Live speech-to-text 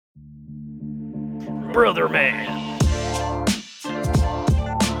Brother Man.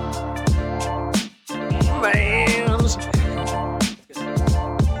 Mans.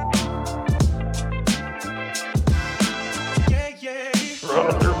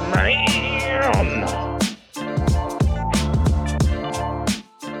 Brother Man.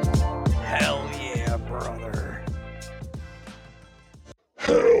 Hell yeah, brother.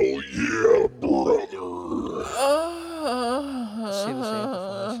 Hell yeah, brother. See what's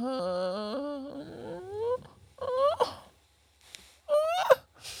amplifies.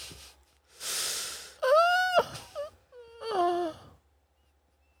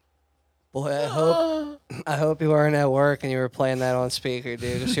 Boy, I hope you weren't at work and you were playing that on speaker,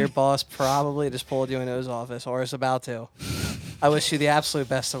 dude. Because your boss probably just pulled you into his office or is about to. I wish you the absolute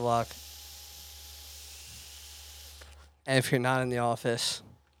best of luck. And if you're not in the office,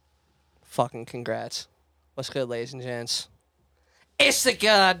 fucking congrats. What's good, ladies and gents? It's the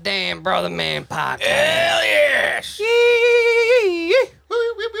goddamn Brother Man podcast. Hell yes. You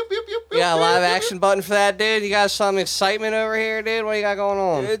got a live action button for that, dude? You got some excitement over here, dude? What you got going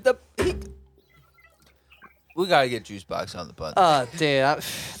on? We gotta get Juice Box on the button. Dude,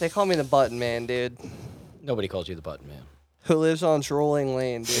 they call me the button man, dude. Nobody calls you the button man. Who lives on Drooling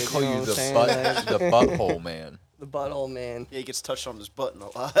Lane, dude? They call know you what I'm the saying? the butthole man. The butthole man. Yeah, he gets touched on his button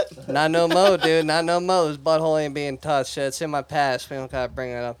a lot. Not no mo, dude. Not no mo. His butthole ain't being touched. It's in my past. We don't gotta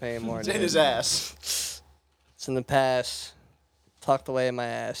bring it up anymore, It's dude. in his ass. It's in the past. Tucked away in my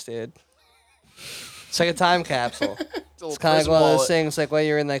ass, dude. It's like a time capsule. It's kind of like one of those things, like when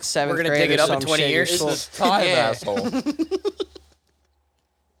you're in like 7th We're gonna grade dig it or up in some 20 shit, years? you're It's supposed- a time Yeah. asshole.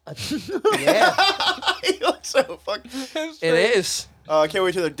 Yeah, He looks so fucking. it is. I can't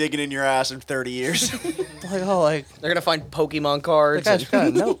wait till they're digging in your ass in 30 years. Like, oh, like, They're gonna find Pokemon the cards. guy's got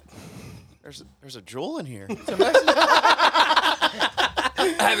a note. there's a jewel in here.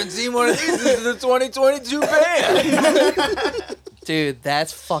 I haven't seen one of these since the 2022 band. Dude,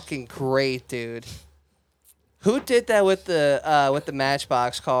 that's fucking great, dude. Who did that with the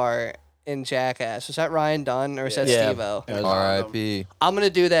Matchbox car in Jackass? Was that Ryan Dunn or was that Yeah. Steve-O? R.I.P. I'm gonna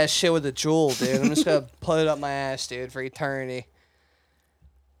do that shit with a jewel, dude. I'm just gonna put it up my ass, dude, for eternity.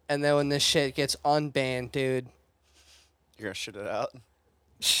 And then when this shit gets unbanned, dude, You're gonna shit it out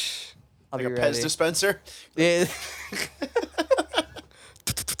I'll like be a ready. Pez dispenser. Yeah.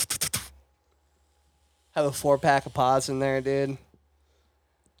 Have a 4-pack of pods in there, dude.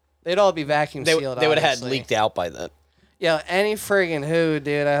 They'd all be vacuum They sealed. would have had obviously. leaked out by then. Yo, any friggin' who,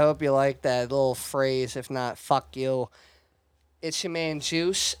 dude. I hope you like that little phrase. If not, fuck you. It's your man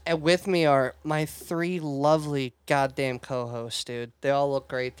Juice, and with me are my 3 lovely goddamn co-hosts, dude. They all look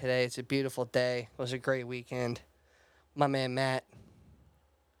great today. It's a beautiful day. It was a great weekend. My man Matt,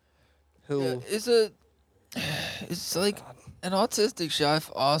 who It's like an autistic chef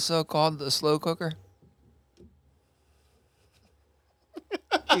also called the slow cooker.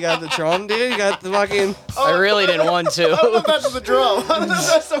 you got the drum, dude. You got the fucking. I really didn't want I don't know to. if that's the drum.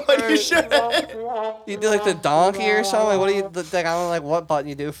 That's the one you should have. You do like the donkey or something. Like, what do you like? I don't know, like what button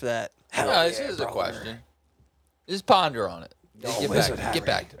you do for that. No, this is a question. Just ponder on it. Get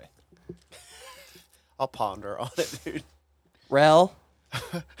back to me. I'll ponder on it, dude. Rel,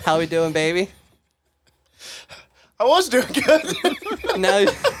 how we doing, baby? I was doing good. Now,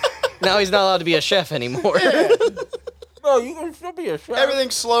 Now he's not allowed to be a chef anymore. No, you can still be a chef.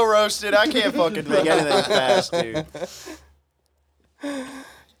 Everything's slow roasted. I can't fucking make anything fast, dude.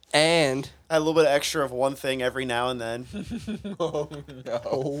 and I had a little bit of extra of one thing every now and then.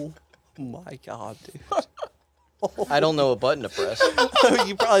 oh my god, dude. I don't know a button to press.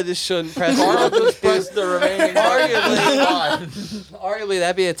 You probably just shouldn't press Carl it. just pressed the remaining Arguably,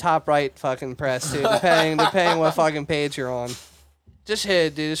 that'd be a top right fucking press, dude. Depending what fucking page you're on. Just hit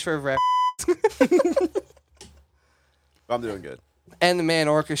it, dude, just for rep. I'm doing good. And the man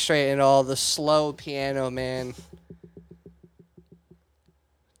orchestrating all the slow piano man.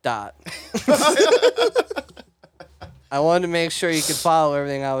 Dot. I wanted to make sure you could follow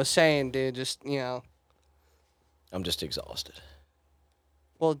everything I was saying, dude. Just, you know. I'm just exhausted.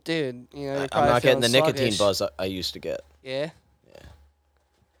 Well, dude, you know, you're I'm probably not getting the feeling nicotine sluggish. buzz I used to get. Yeah? Yeah.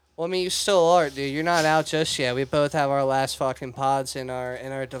 Well, I mean, you still are, dude. You're not out just yet. We both have our last fucking pods in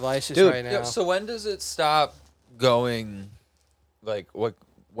our devices Dude, right now. Yeah, so when does it stop going? Like what?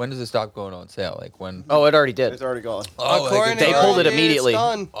 When does it stop going on sale? Like when? Oh, it already did. It's already gone. According they to pulled it dude, it's immediately.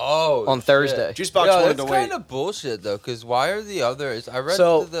 done. Oh, on shit. Thursday. Juicebox Yo, wanted that's to wait. kind of bullshit though, because why are the others? I read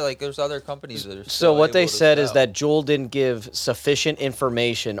So- that like there's other companies that are. So still what they able to said is sell. that Juul didn't give sufficient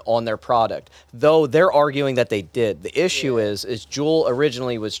information on their product, though they're arguing that they did. The issue is Juul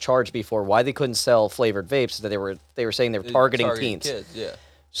originally was charged before why they couldn't sell flavored vapes, that they were saying they were They're targeting targeting teens. kids, yeah.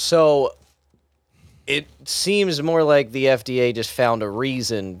 So it seems more like the FDA just found a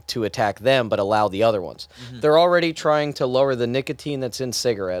reason to attack them, but allow the other ones. They're already trying to lower the nicotine that's in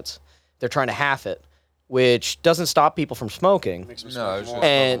cigarettes. They're trying to half it, which doesn't stop people from smoking. Makes them No, smoke it's more. just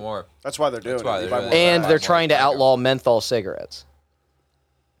And- more. That's why they're doing That's why it. they're You buy doing more it. And of they're that. trying to tobacco. outlaw menthol cigarettes.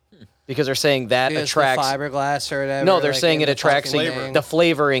 Because they're saying that Dude, it's the attracts. fiberglass or whatever. No, they're like, saying in it the attracts fucking flavor. thing. the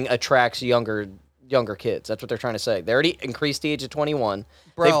flavoring attracts younger kids. That's what they're trying to say. They already increased the age of 21.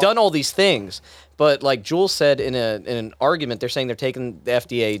 Bro. They've done all these things, but like Jules said in an argument, they're saying they're taking the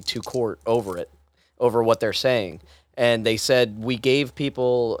FDA to court over what they're saying. And they said we gave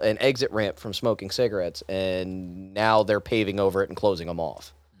people an exit ramp from smoking cigarettes, and now they're paving over it and closing them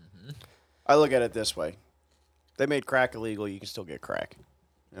off. I look at it this way: they made crack illegal. You can still get crack.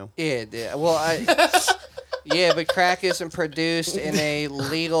 Yeah, yeah. Well, yeah, but crack isn't produced in a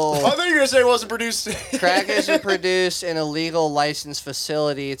legal. I thought you were gonna say it wasn't produced. Crack isn't produced in a legal licensed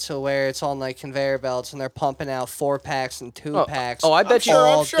facility to where it's on like conveyor belts and they're pumping out 4-packs and 2-packs. Oh, I bet you.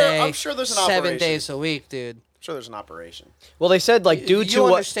 all I'm sure- day, I'm sure there's an 7 operation. days a week, dude. I'm sure there's an operation. Well, they said like due you to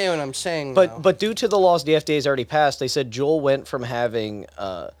what. understand what I'm saying, though. But due to the laws the FDA's already passed, they said Juul went from having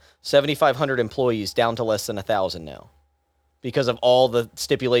 7,500 employees down to less than 1,000 now, because of all the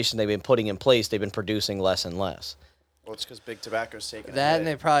stipulation they've been putting in place. They've been producing less and less. Well, it's because Big Tobacco's taking that and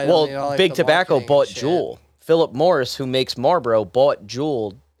it. they probably don't need all, Well, like, Big the Tobacco marketing bought and shit. Juul. Philip Morris, who makes Marlboro, bought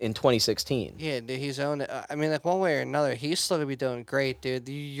Juul in 2016. Yeah, dude, he's owned it. I mean, like one way or another, he's still gonna be doing great, dude.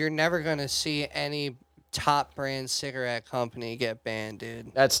 You're never gonna see any top brand cigarette company get banned,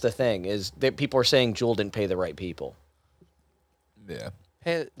 dude. That's the thing, is that people are saying Juul didn't pay the right people. Yeah.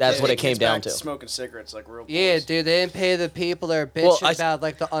 Hey, That's dude, what it Kids came down back to. Smoking cigarettes like real. Yeah, boys. dude, they didn't pay the people that are bitching Well, I- about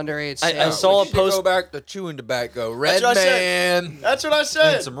like the underage I sales. saw We a should post- Go back to chewing tobacco. Red what I said. Man. That's what I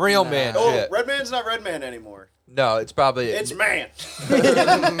said. And some real man Oh, shit. Red Man's not Red Man anymore. No, it's probably. It's man.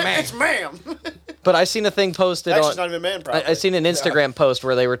 It's ma'am. But I seen a thing posted Actually, on. it's not even man. Probably. I seen an Instagram post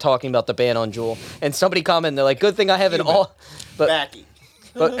where they were talking about the ban on Juul, and somebody commented, they're like, "Good thing I have an all," Backy.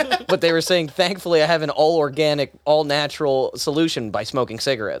 but they were saying, "Thankfully, I have an all organic, all natural solution by smoking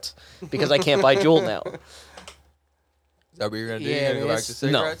cigarettes because I can't buy Juul now." Is that what you're gonna do? Yeah, You're gonna go back it's- to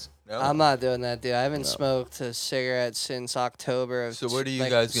cigarettes? No. I'm not doing that, dude. I haven't smoked a cigarette since October of So what are you like,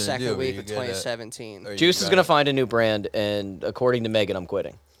 guys gonna second do? Are week you of gonna- 2017. Are you Juice is gonna find a new brand, and according to Megan, I'm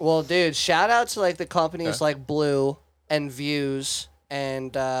quitting. Well, dude, shout out to like the companies Okay. like Blue and Views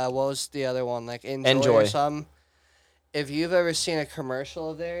and what was the other one, like Enjoy, Enjoy. or something. If you've ever seen a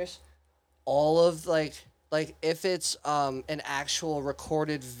commercial of theirs, all of like if it's an actual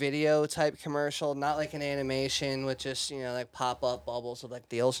recorded video type commercial, not like an animation with just like pop up bubbles with like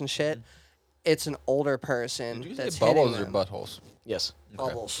deals and shit. It's an older person Did you say that's bubbles hitting or them. buttholes? Yes.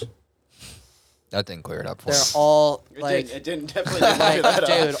 Bubbles. That didn't clear it up for They're me. all It like didn't. It didn't definitely didn't clear that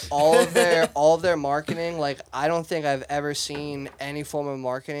dude, up. all of their marketing, like I don't think I've ever seen any form of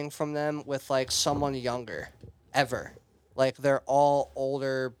marketing from them with like someone younger, ever. Like they're all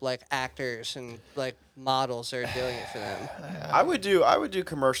older, like actors and like models that are doing it for them. I would do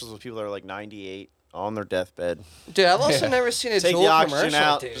commercials with people that are like 98 on their deathbed. Dude, I've also never seen a Take the Juul oxygen commercial.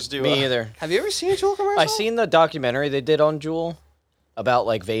 out. Dude. Just do Me either. Have you ever seen a Juul commercial? I seen the documentary they did on Juul about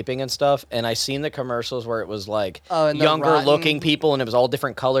like vaping and stuff, and I seen the commercials where it was like Oh, and the younger rotten- looking people, and it was all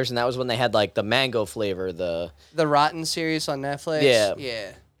different colors, and that was when they had like the mango flavor. the Rotten series on Netflix. Yeah.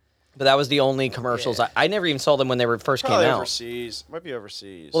 Yeah. But that was the only commercials. Yeah. I never even saw them when they were first Probably came out. overseas. Might be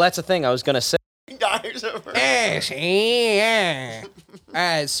overseas. Well, that's the thing I was gonna say. Guys over. Yeah. All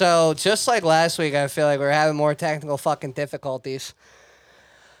right, so just like last week, I feel like we're having more technical fucking difficulties.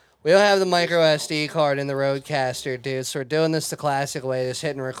 We don't have the micro SD card in the Rodecaster, dude, so we're doing this the classic way, just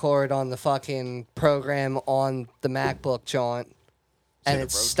hitting record on the fucking program on the MacBook jaunt. And it it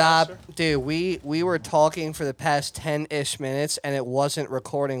Rodecaster? stopped. Dude, we were talking for the past 10-ish minutes, and it wasn't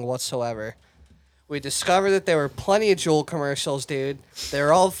recording whatsoever. We discovered that there were plenty of Juul commercials, dude. They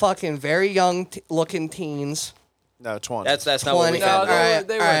were all fucking very young looking teens. No, 20. That's not what we 20 No, found. they, Alright, weren't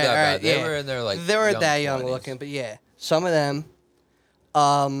that alright, bad. alright, They yeah. were in their like. They weren't that young 20s. looking, but yeah, some of them.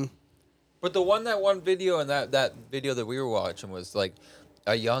 But the one video and that video that we were watching was like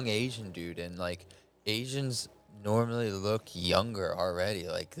a young Asian dude, and like Asians normally look younger already.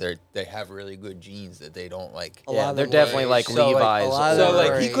 Like they have really good genes that they don't like. A lot Yeah, of they're them definitely were like Asian. So, like, Levi's. a lot of So them like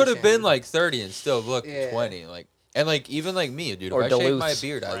were he could have Asian. been like 30 and still look Yeah. 20. Like and like even like me, dude. Or If I shave my Duluth's.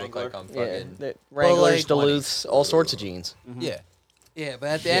 beard, I look like I'm yeah, fucking Wranglers, like- Duluths, all sorts of jeans. yeah. Yeah, but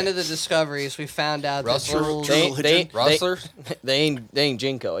at the end of the discoveries, we found out that Rustler- Juul's They ain't- they ain't- Rustlers. they ain't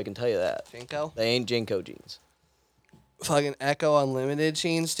Jinko. I can tell you that. Jinko, They ain't Jinko jeans. fucking Echo Unlimited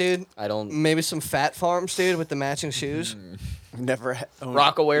jeans, dude. I don't. Maybe some Fat Farms, dude, with the matching shoes. Never owned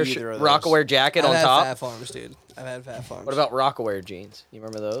Rockaware either of those. Rockaware jacket I've on had top. Fat Farms, dude. I've had Fat Farms. What about Rockaware jeans? You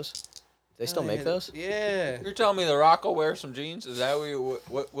remember those? They still make those? Yeah. You're telling me The Rock will wear some jeans? Is that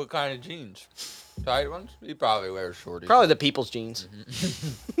what kind of jeans? Tight ones? He probably wears shorties. Probably the people's jeans.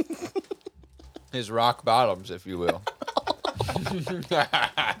 His rock bottoms, if you will.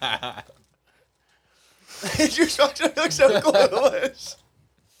 You're supposed to look so clueless.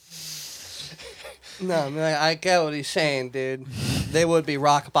 No, I mean, like, I get what he's saying, dude. They would be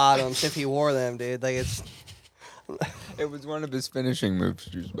rock bottoms if he wore them, dude. Like it's. It was one of his finishing moves,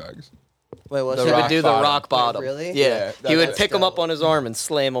 juice bags. Wait, what's The He that? would do the bottom. rock bottom. Really? Yeah. Yeah, He would that's pick them up dope. on his arm and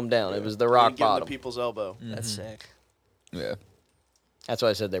slam them down. It was the rock Give him the bottom. people's elbow. That's sick. Yeah. That's why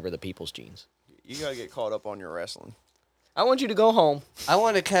I said they were the people's jeans. You gotta get caught up on your wrestling. I want you to go home. I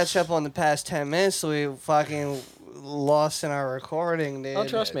want to catch up on the past 10 minutes so we fucking lost in our recording, dude. Oh,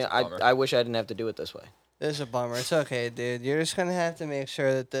 trust me. it's a bummer. I wish I didn't have to do it this way. This is a bummer. It's okay, dude. You're just gonna have to make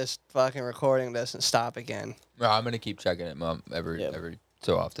sure that this fucking recording doesn't stop again. Well, I'm gonna keep checking it, Mom, every Yeah.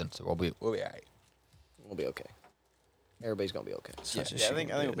 so often. So we'll be alright. We'll be okay. Everybody's going to be okay. Such a Yeah, I shame, think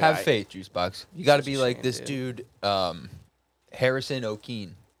dude. we'll be Have alright. faith, juice box. You got to Such be a like shame, this dude, Harrison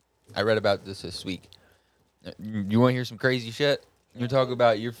O'Keen. I read about this week. You want to hear some crazy shit? You talk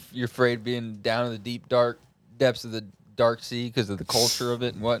about you're afraid of being down in the deep dark depths of the dark sea because of the culture of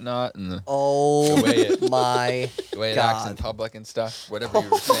it and whatnot, and the Oh way it- my way it acts in God. public and stuff. Whatever you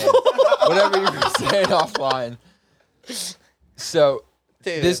were saying, whatever you were saying offline. So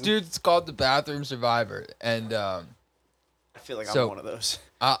Dude. this dude's called the Bathroom Survivor, and I feel like So- I'm one of those.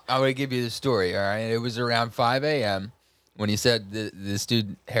 I'm going to give you the story, all right? It was around 5 a.m. when he said, this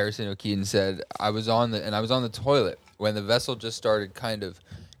dude, Harrison O'Keefe, said, I was on the toilet when the vessel just started kind of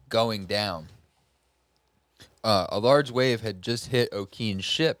going down. A large wave had just hit O'Keefe's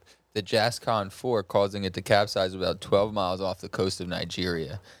ship, the Jascon 4, causing it to capsize about 12 miles off the coast of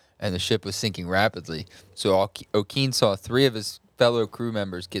Nigeria, and the ship was sinking rapidly. So O'Keefe saw 3 of his fellow crew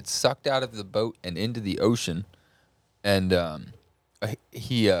members get sucked out of the boat and into the ocean, and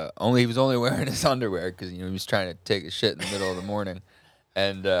he was only wearing his underwear because he was trying to take a shit in the middle of the morning,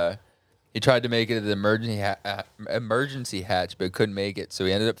 and he tried to make it to the emergency hatch but couldn't make it. So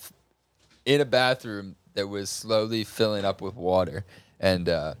he ended up in a bathroom that was slowly filling up with water, and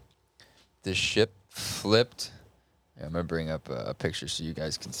the ship flipped. Yeah, I'm gonna bring up a picture so you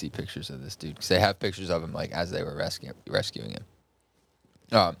guys can see pictures of this dude because they have pictures of him like as they were rescuing him.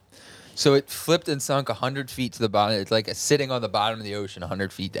 So it flipped and sunk 100 feet to the bottom. It's like sitting on the bottom of the ocean,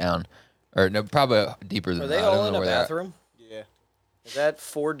 100 feet down, or no, probably deeper than Are that. they I don't all know in a where they're at. bathroom? Yeah. Is that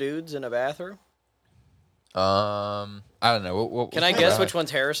 4 dudes in a bathroom? I don't know. What Can I guess which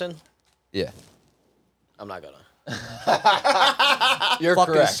one's Harrison? Yeah, I'm not gonna. you're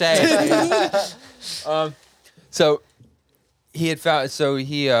Fucking correct. say it, dude. So he had found. So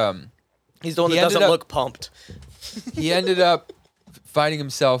He's the one He that ended doesn't up- look pumped. he ended up finding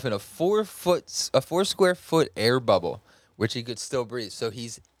himself in a 4 square foot air bubble, which he could still breathe. So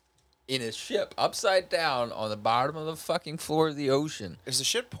he's in his ship upside down on the bottom of the fucking floor of the ocean. Is the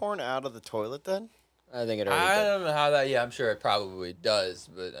shit pouring out of the toilet then? I think it already I did. don't know how that. Yeah, I'm sure it probably does,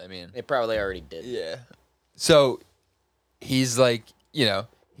 but I mean, It probably already did. yeah. So he's like,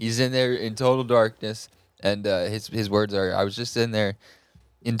 he's in there in total darkness, and his words are, "I was just in there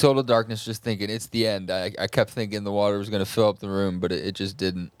in total darkness, just thinking it's the end. I kept thinking the water was gonna fill up the room, but it just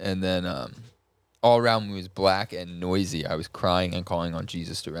didn't. And then all around me was black and noisy. I was crying and calling on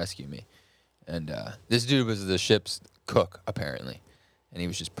Jesus to rescue me. And this dude was the ship's cook apparently, and he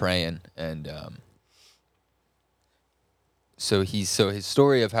was just praying and." So his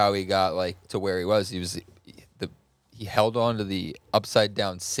story of how he got like to where he held on to the upside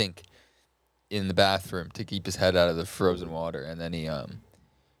down sink in the bathroom to keep his head out of the frozen water, and then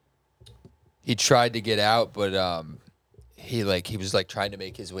he tried to get out, but he was like trying to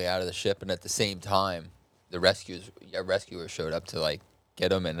make his way out of the ship, and at the same time a rescuer showed up to like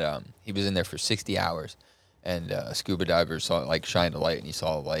get him, and he was in there for 60 hours, and a scuba diver shined a light, and he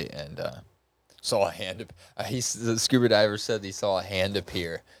saw a light and saw a hand. The scuba diver said he saw a hand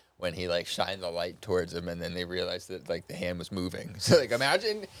appear when he like shined the light towards him, and then they realized that like the hand was moving. So like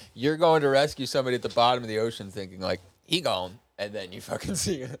imagine you're going to rescue somebody at the bottom of the ocean, thinking like he gone, and then you fucking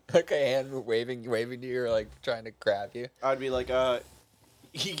see like a hand waving to you, or like trying to grab you. I'd be like,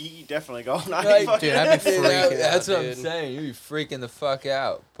 he definitely gone. Like, Dude, I'd be freaking That's out, what I'm dude. saying. You'd be freaking the fuck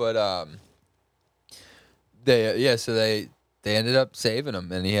out. But they ended up saving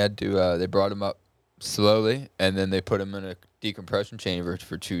him, and he had to. They brought him up slowly, and then they put him in a decompression chamber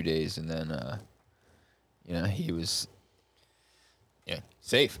for 2 days, and then he was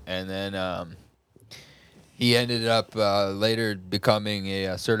safe. And then He ended up later becoming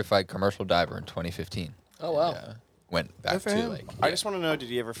a certified commercial diver in 2015. Oh wow. Went back for to him. like. I just want to know, did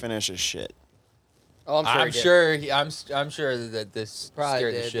he ever finish his shit? Oh, I'm sure. I'm he did. sure. I'm sure that this Probably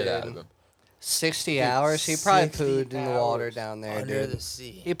scared the did, shit out dude. of him. 60 hours. He probably 60 pooed in the water hours down there, under dude. the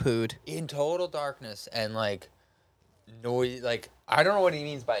sea. He pooed. In total darkness and like noise. Like I don't know what he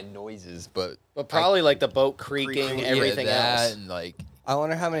means by noises, but But probably like the boat creaking, yeah, everything that else. and like I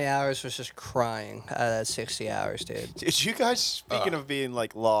wonder how many hours was just crying out of that 60 hours, dude. Did you guys, speaking of being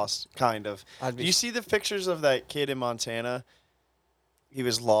like lost, kind of, I'd be do you see the pictures of that kid in Montana? He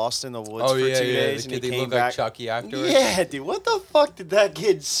was lost in the woods oh for yeah, 2 yeah. days, The and kid he they came look back. like Chucky afterwards. Yeah, dude, what the fuck did that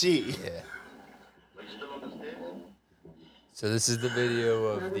kid see? Yeah. So this is the video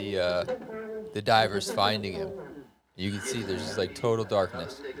of the divers finding him. You can see there's just like total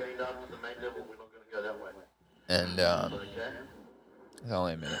darkness. And it's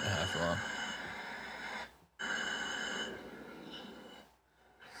only a minute and a half long.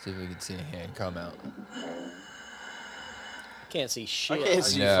 See if we can see a hand come out. Can't see I shit. can't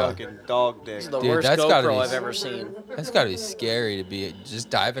see No. fucking dog dick. This is the Dude, worst that's gotta GoPro be- I've ever seen. That's gotta be scary to be just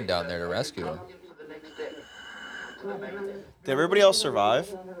diving down there to rescue him. Did everybody else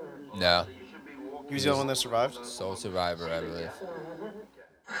survive? No. He was the only one that survived? Sole survivor, I believe.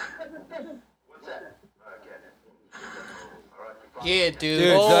 Yeah, dude. Dude,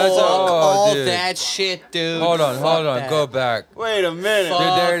 that's- Fuck oh, all dude. that shit, dude. Hold on, Fuck hold on, that. go back. Wait a minute. Dude,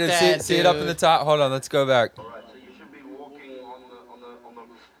 Fuck there it is. that, See it up in dude. the top. Hold on, let's go back. Alright, so you should be walking on the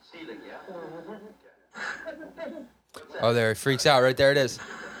ceiling, yeah? Oh, there, it freaks out. Right there it is.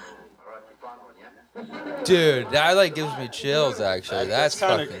 Alright, you found one, yeah? Dude, that like gives me chills, actually. That's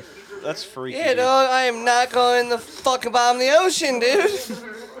kind fucking... of, that's freaky. Yeah, dude. dog, I am not going in the fucking bottom of the ocean, dude.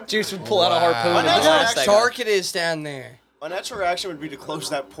 Juice would pull out a harpoon Wow. and That's just not toss that How guy. dark it is down there. My natural reaction would be to close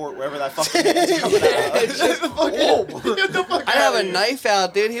that port wherever that fucking hand's coming out. Get the fuck I have outta a here. knife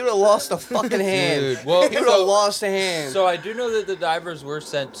out, dude. He would have lost a fucking hand. Dude, well, he would have lost a hand. So I do know that the divers were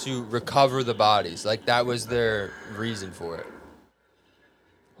sent to recover the bodies. Like, that was their reason for it.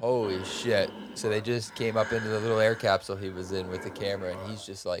 Holy shit. So they just came up into the little air capsule he was in with the camera, and he's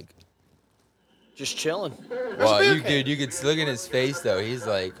just like... Just chilling. Well, you could look at his face, though. He's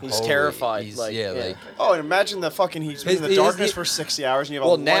like... He's holy- terrified, he's- like, yeah, yeah. like... Oh, and imagine the fucking, he's been in the His- darkness his- for 60 hours and you have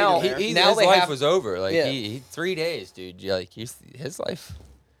Well, a light now in there. Now his they life have- was over. Like, Yeah. he 3 days, dude. Like, his life...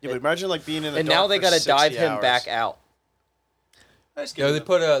 Yeah, but imagine like being in the And dark now they for gotta 60 dive him hours. back out. Just No, give they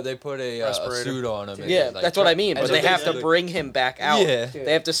him put a Respirator. suit on him. and Yeah, like, that's what I mean. That's But they what they have to did. bring him back out. Yeah.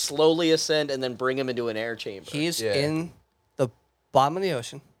 They have to slowly ascend and then bring him into an air chamber. He's Yeah. in the bottom of the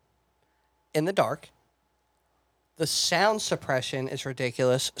ocean, in the dark. The sound suppression is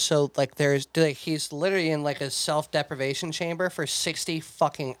ridiculous. So like he's literally in like a self-deprivation chamber for 60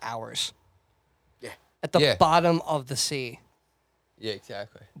 fucking hours. Yeah. At the Yeah. bottom of the sea. Yeah,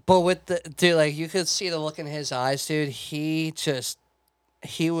 exactly. But with the dude, like you could see the look in his eyes, dude. He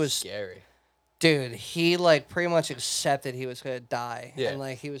was Scary. dude, he like pretty much accepted he was gonna die. Yeah. And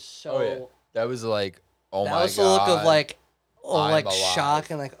like he was so Oh, yeah. That was like, oh that my was god. the look of like I'm like alive. shock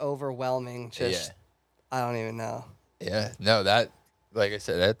and like overwhelming. Just Yeah. I don't even know. Yeah. No, that, like I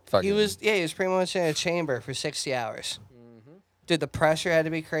said, that fucking. He was pretty much in a chamber for 60 hours. Mm-hmm. Dude, the pressure had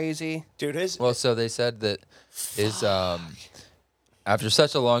to be crazy. Dude, his Well, so they said that his after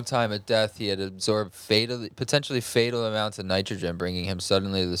such a long time at death, he had absorbed potentially fatal amounts of nitrogen. Bringing him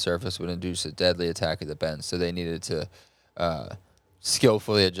suddenly to the surface would induce a deadly attack of the bends. So they needed to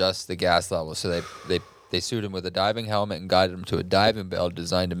skillfully adjust the gas level. So they suited him with a diving helmet and guided him to a diving bell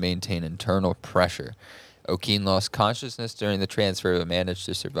designed to maintain internal pressure. O'Keen lost consciousness during the transfer but managed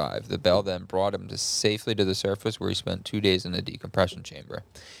to survive. The bell then brought him safely to the surface, where he spent 2 days in a decompression chamber.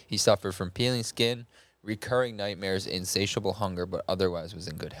 He suffered from peeling skin, recurring nightmares, insatiable hunger, but otherwise was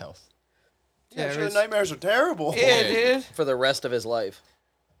in good health. yeah, sure, the nightmares are terrible. Yeah, dude. For the rest of his life.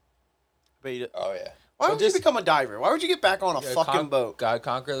 But you- Oh, yeah. why would you become a diver? Why would you get back on a fucking boat? Gotta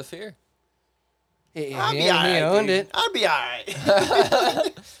conquer the fear. He I'd be he alright. owned dude. it. I'd be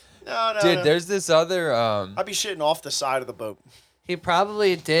alright. no, Dude, no. there's this other... I'd be shitting off the side of the boat. He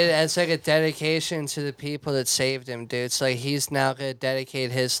probably did as like a dedication to the people that saved him, dude. It's like he's now gonna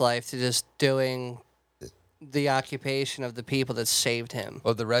dedicate his life to just doing the occupation of the people that saved him.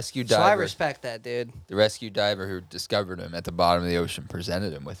 Well, the rescue So I diver... respect that, dude. The rescue diver who discovered him at the bottom of the ocean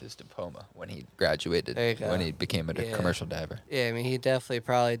presented him with his diploma when he graduated, There you go. when he became a Yeah. commercial diver. Yeah, I mean, he definitely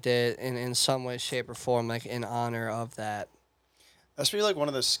probably did in some way, shape, or form, like in honor of that. That's really like one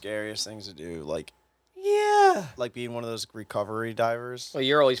of the scariest things to do. Yeah. Like being one of those recovery divers. Well,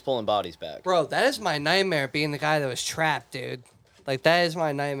 you're always pulling bodies back. Bro, that is my nightmare, being the guy that was trapped, dude. Like, that is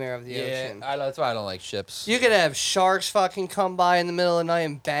my nightmare of the Yeah, ocean. that's why I don't like ships. You could have sharks fucking come by in the middle of the night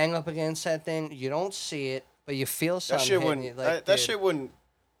and bang up against that thing. You don't see it, but you feel That something shit hitting wouldn't. you. Like, that dude, shit wouldn't.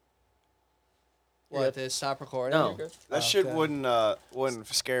 What, did it stop recording? No. That shit okay. wouldn't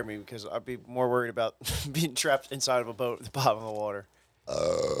scare me because I'd be more worried about being trapped inside of a boat at the bottom of the water.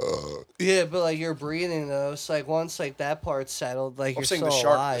 Yeah, but like you're breathing though. It's like once like that part's settled, like I'm you're saying still the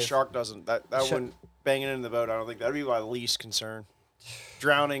shark. alive. The shark doesn't. That Shark- wouldn't banging into the boat. I don't think that'd be my least concern.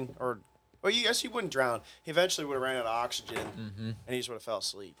 Drowning or, well, you guess he wouldn't drown. He eventually would have ran out of oxygen, and he just would have fell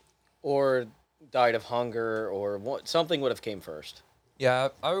asleep. Or died of hunger, or something would have came first. Yeah,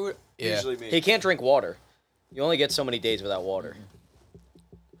 I would. Yeah, Usually me. He can't drink water. You only get so many days without water.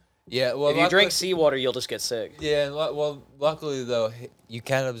 yeah. Well, If you luckily- drink seawater, you'll just get sick. Yeah, and well, luckily though, you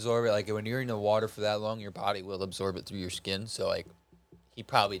can absorb it. Like when you're in the water for that long, your body will absorb it through your skin. So like, he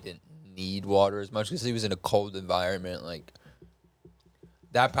probably didn't need water as much because he was in a cold environment. Like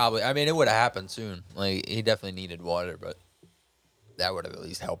that probably. I mean, it would have happened soon. Like he definitely needed water, but that would have at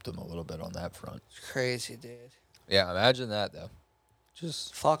least helped him a little bit on that front. It's crazy, dude. Yeah, imagine that though.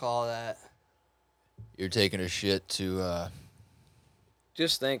 Just Fuck all that. you're taking a shit to.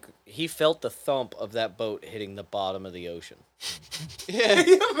 Just think, he felt the thump of that boat hitting the bottom of the ocean. Yeah,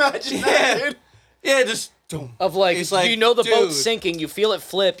 Imagine that, dude. yeah, just Of like, He's like, you know the dude. boat's sinking, you feel it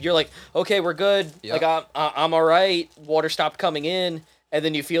flip, you're like, okay, we're good. Yep. Like, I'm all right. Water stopped coming in, and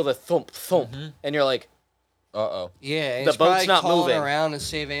then you feel the thump, and you're like, Uh-oh. yeah. And The he's probably boat's not calling moving. around to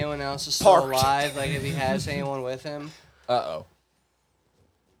see if anyone else is still Parked. alive. Like if he has anyone with him. Uh-oh.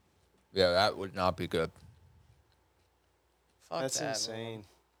 Yeah, that would not be good. Fuck That's that, man. insane.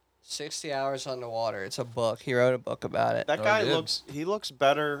 60 hours underwater. It's a book. He wrote a book about it. That Oh, guy he did. looks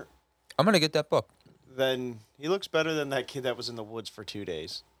better I'm gonna get that book. than that kid that was in the woods for 2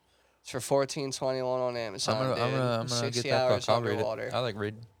 days. It's for $14.21 on Amazon. I'm gonna 60 get that book. hours I'll read underwater. it. I like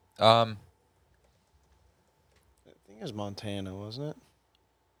reading. I think it was Montana, wasn't it?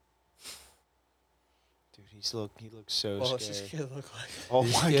 Dude, he looks so What does this scary. kid look like? Oh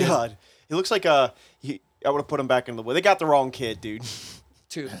This my kid- god, he looks like I would have put him back in the wood. They got the wrong kid, dude.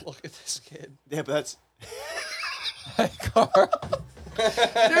 Dude, look at this kid. Yeah, but that's Carl.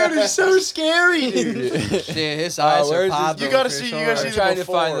 dude, he's so scary, dude. Dude, his eyes are where's this- popping. You gotta for see- you sure. gotta see I'm the trying to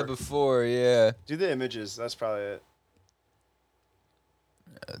find the before. before, yeah. Do the images. That's probably it.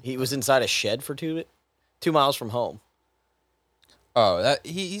 he was inside a shed for 2 miles from home. Oh, that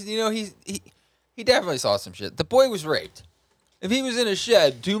he's he definitely saw some shit. The boy was raped. If he was in a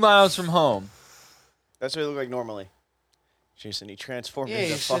shed 2 miles from home, That's what he looked like normally. Jason, he transformed Yeah,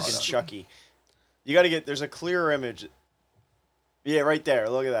 into he's fucking just- Chucky. You gotta get. There's a clearer image. Yeah, right there.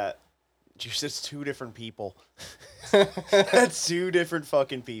 Look at that. Just it's 2 different people. That's 2 different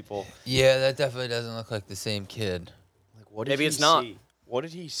fucking people. yeah, that definitely doesn't look like the same kid. Like, what Maybe did it's he not. see? What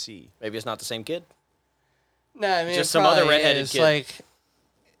did he see? Maybe it's not the same kid. No, I mean, Just it some other probably redheaded is, kid. Like,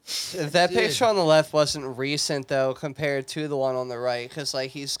 if that Dude. picture on the left wasn't recent though, compared to the one on the right, because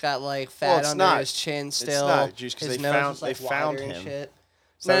like he's got like fat it's under not. his chin It's still. not, Juice, 'cause his they nose found- is, like, they found wider and him. Shit.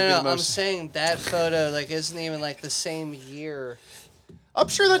 So that would be No, the I'm most- saying that photo like isn't even like the same year. I'm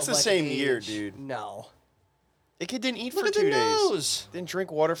sure that's of, the like, same year, age. dude. No. The kid didn't eat Look for at the 2 days. nose. Didn't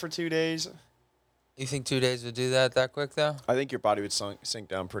drink water for 2 days. You think 2 days would do that quick though? I think your body would sink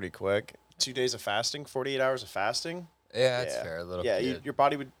down pretty quick. 2 days of fasting, 48 hours of fasting. Yeah, that's yeah. fair. A little Yeah, kid. your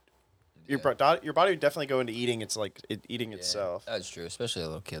body would. Your body would definitely go into eating. It's like eating Yeah, itself. That's true, especially a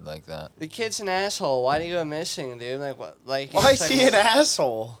little kid like that. The kid's an asshole. Why do you go missing, dude? Like what? Like Why it's is like, he an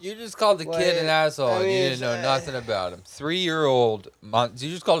asshole? You just called the kid an Wait, asshole, I and you mean, didn't know it's, nothing about him. 3-year-old, you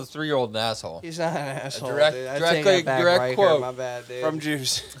just called a 3-year-old an asshole. He's not an asshole. direct- dude. I direct- take that back, direct Riker. quote My bad, dude. From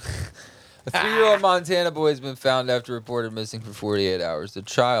Juice. A 3-year-old Montana boy has been found after reported missing for 48 hours. The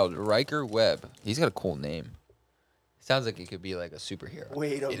child, Riker Webb. He's got a cool name. Sounds like he could be like a superhero.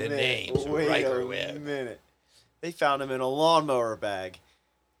 Wait a The minute. name's Wait Riker a Webb. minute. They found him in a lawnmower bag.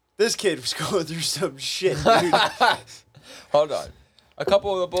 This kid was going through some shit, dude. Hold on. A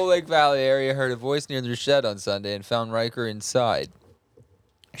couple in the Bull Lake Valley area heard a voice near their shed on Sunday and found Riker inside.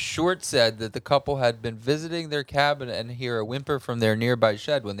 Short said that the couple had been visiting their cabin and hear a whimper from their nearby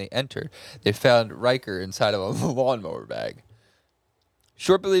shed when they entered. They found Riker inside of a lawnmower bag.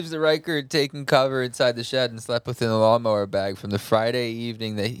 Short believes that Riker had taken cover inside the shed and slept within the lawnmower bag from the Friday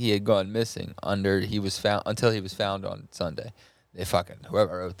evening that he had gone missing until he was found on Sunday. They fucking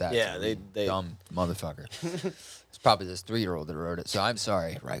whoever wrote that. Yeah, they- dumb motherfucker. It's probably this 3-year-old that wrote it. So I'm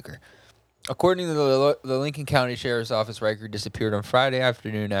sorry, Riker. According to the Lincoln County Sheriff's Office, Riker disappeared on Friday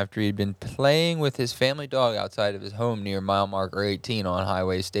afternoon after he'd been playing with his family dog outside of his home near mile marker 18 on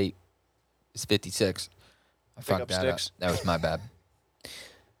Highway State 56. I fucked up that sticks. up. That was my bad.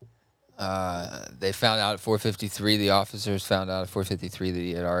 They found out at 4:53. The officers found out at 4:53 that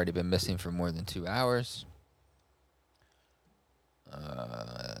he had already been missing for more than 2 hours.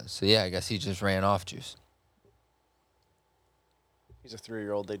 So yeah, I guess he just ran off, Juice. He's a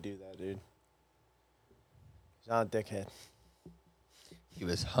 3-year-old. They do that, dude. He's not a dickhead. He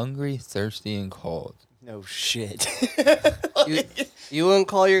was hungry, thirsty, and cold. No shit. You wouldn't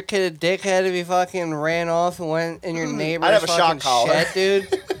call your kid a dickhead if he fucking ran off and went in your neighbor's I'd have a fucking shock collar. shed,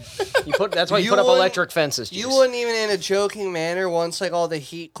 dude. That's why you You put up wouldn't- electric fences. You Juice. wouldn't even in a joking manner, once like all the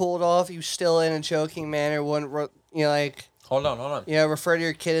heat cooled off, you still in a joking manner wouldn't, Hold on. refer to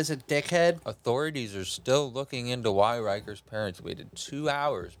your kid as a dickhead. Authorities are still looking into why Riker's parents waited 2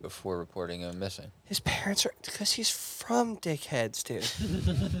 hours before reporting him missing. His parents are, because he's from dickheads,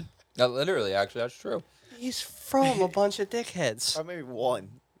 dude. No, literally, actually, that's true. He's from a bunch of dickheads. Maybe 1.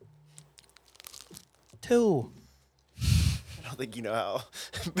 2. I don't think you know how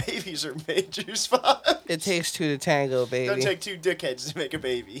babies are made, Juice 5. It takes 2 to tango, baby. Don't take 2 dickheads to make a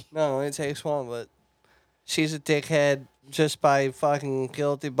baby. No, it takes 1, but she's a dickhead just by fucking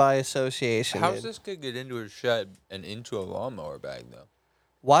guilty by association. How's dude. this kid get into a shed and into a lawnmower bag, though?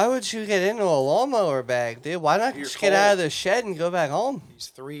 Why would you get into a lawnmower bag, dude? Why not You're just get out of cold. the shed and go back home? He's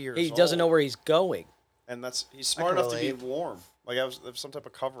 3 years He old. doesn't know where he's going. And he's smart can enough to be relate. warm. Like, have some type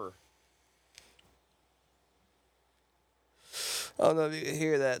of cover. I don't know if you can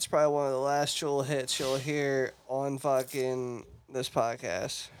hear that. It's probably one of the last Jewel hits you'll hear on fucking this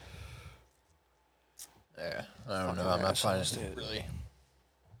podcast. Yeah, I don't know. I'm not finding assholes, dude. really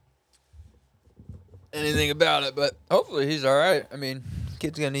anything about it, but hopefully he's all right. I mean,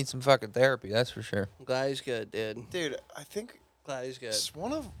 kid's gonna need some fucking therapy, that's for sure. I'm glad he's good, dude. Dude, I think Glad he's good. it's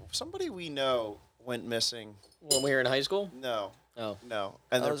somebody we know went missing. When we were in high school? No. Oh. No.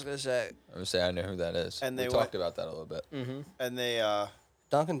 And I they're was gonna say I would say I know who that is. And we they talked about that a little bit. Mm-hmm. and they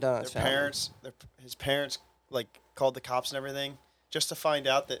Dunkin' their Donuts. found him. parents his parents like called the cops and everything just to find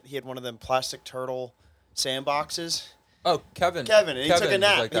out that he had one of them plastic turtle sandboxes. Oh, Kevin. Kevin, and he took a was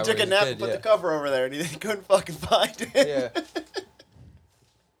nap. like He that took when a he was nap kid, and put yeah. the cover over there, and he couldn't fucking find it. Yeah.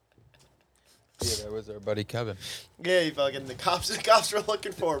 Yeah, that was our buddy Kevin. Yeah, he fucking the cops were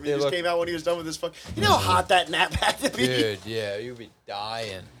looking for him. He Yeah, just look- came out when he was done with his fuck. You know how hot that nap had to be. Dude, yeah, you'd be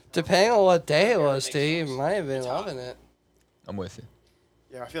dying. Depending on what day it was, dude, you might have been loving it. I'm with you.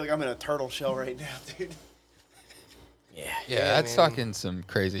 Yeah, I feel like I'm in a turtle shell right now, dude. Yeah. Yeah, Yeah, that's man. fucking some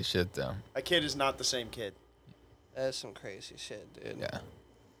crazy shit, though. That kid is not the same kid. That's some crazy shit, dude. Yeah.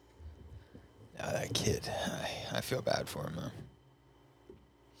 Nah, that kid. I feel bad for him, though.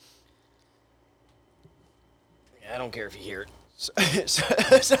 I don't care if you hear it.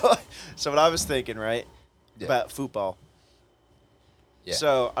 So what I was thinking, right, Yeah. about football. Yeah.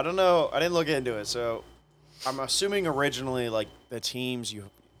 So I don't know. I didn't look into it. So I'm assuming originally, like the teams, you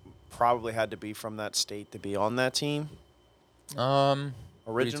probably had to be from that state to be on that team. What are you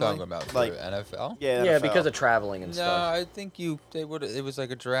Originally, talking about? like For NFL? yeah, Yeah, NFL. because of traveling and No, stuff. I think they would. It was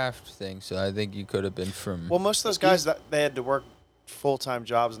like a draft thing, so I think you could have been from. Well, most of those guys that they had to work full-time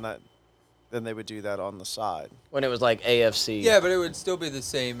jobs, and that then they would do that on the side. When it was like AFC. yeah, but it would still be the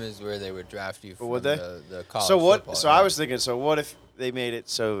same as where they would draft you from would they? the college So what? football, So right? I was thinking. So what if they made it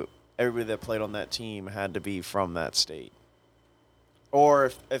so everybody that played on that team had to be from that state? Or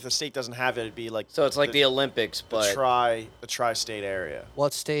if the state doesn't have it, it'd be like So it's like the Olympics, but the tri-state area.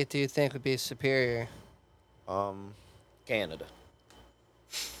 What state do you think would be superior? Canada.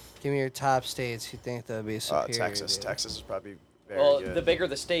 Give me your top states you think that would be superior. Texas. dude. Texas is probably very Well, good. the bigger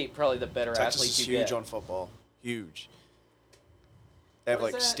the state, probably the better Texas athletes is you huge get. on football. Huge. They have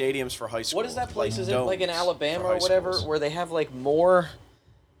What like is that? stadiums for high school. What is that place? Is it like in domes Alabama for or high whatever, schools. where they have like more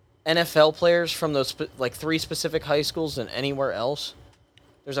NFL players from those like 3 specific high schools than anywhere else?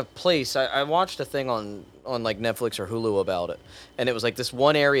 There's a place I watched a thing on like Netflix or Hulu about it, and it was like this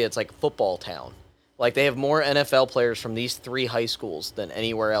one area. It's like football town. Like they have more NFL players from these 3 high schools than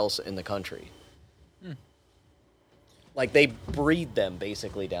anywhere else in the country. Like they breed them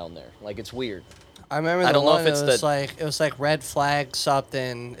basically down there. Like it's weird. I remember I the don't know one. if it's it was like red flag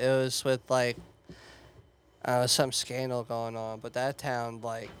something. It was with like some scandal going on, but that town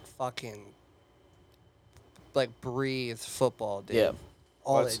like fucking like breathed football, dude. Yeah.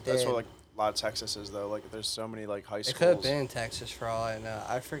 All Well, they that's did. what like a lot of Texas is though. Like there's so many like high It schools. could have been Texas for all I know.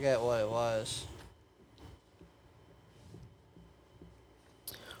 I forget what it was.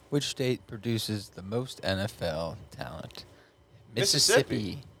 Which state produces the most NFL talent?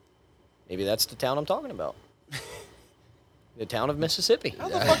 Mississippi. Maybe that's the town I'm talking about. The town of Mississippi. How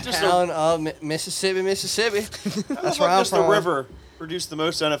the fuck does Town of Mississippi, Mississippi. the, how the That's fuck where I'm does the from. river produce the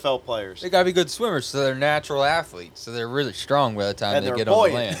most NFL players. They gotta be good swimmers, so they're natural athletes. So they're really strong by the time And they they're get on the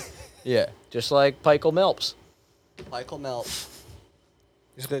buoyant. land. Yeah. Just like Michael Melps. Michael Melps.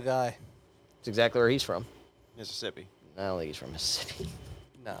 He's a good guy. It's exactly where he's from. Mississippi. I don't think he's from Mississippi.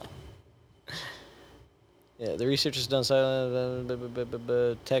 No. Yeah, the research is done.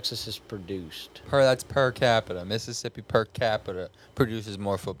 Texas is produced. That's per capita. Mississippi per capita produces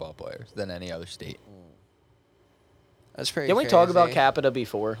more football players than any other state. That's pretty Didn't we talk about crazy. capita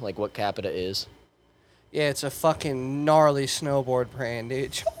before? Like what capita is? Yeah, it's a fucking gnarly snowboard brand,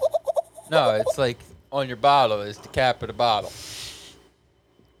 dude. No, it's like on your bottle is the capita bottle.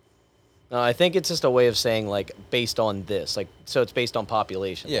 No, I think it's just a way of saying like based on this. Like so it's based on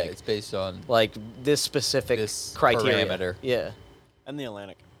population. Yeah, Like, it's based on like this specific This criteria. parameter. Yeah. And the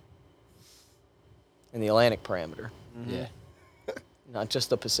Atlantic. And the Atlantic parameter. yeah. Not just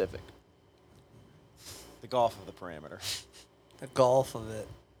the Pacific. The Gulf of the parameter. The golf of it.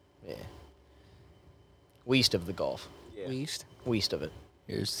 Yeah. West of the Gulf. Yeah. East. West of it.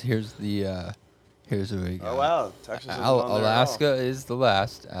 Here's what we got. Oh wow, Texas. isn't on there at all. Alaska is the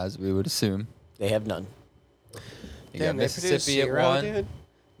last, as we would assume. They have none. You Damn, got they produce Mississippi at zero, 1, dude.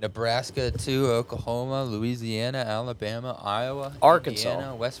 Nebraska at 2, Oklahoma, Louisiana, Alabama, Iowa, Arkansas.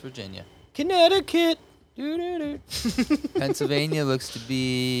 Indiana, West Virginia. Connecticut. Pennsylvania looks to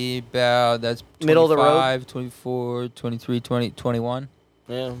be about that's Middle of the road. 25, 24, 23, 20, 21.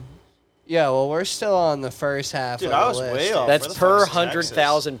 Yeah. Yeah, well, we're still on the first half Dude, of I the was list. way dude. off. That's where the per fuck is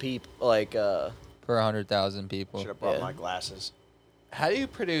 100,000 people. Like, Per 100,000 people. Should have brought Yeah. my glasses. How do you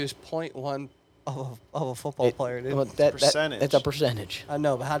produce 0.1 of a football it- player, dude? well, Percentage. that's a percentage. I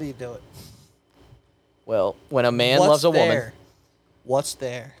know, but how do you do it? Well, when a man What's loves a woman, there? What's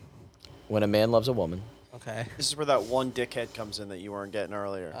there? when a man loves a woman, Okay. This is where that one dickhead comes in that you weren't getting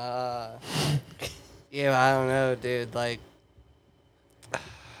earlier. Yeah, but I don't know, dude. Like,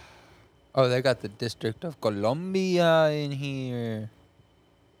 Oh, they got the District of Columbia in here.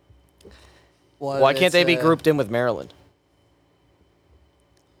 why can't they be grouped in with Maryland?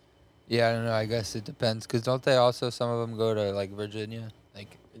 Yeah, I don't know. I guess it depends. Because don't they also, some of them go to, like, Virginia? Like,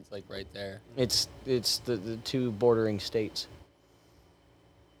 it's, like, right there. It's the two bordering states.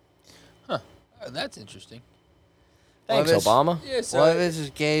 Oh, that's interesting. Thanks, it's- Obama. Yeah, so What if it's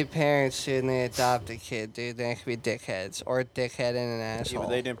just gay parents, dude, and they adopt a kid, dude? They could be dickheads or a dickhead and an Yeah, asshole. but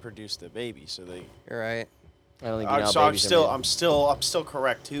they didn't produce the baby, so they. You're right. I don't think you know how So I'm babies are still, made. I'm still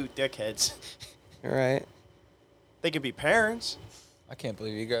correct too, dickheads. You're right. They could be parents. I can't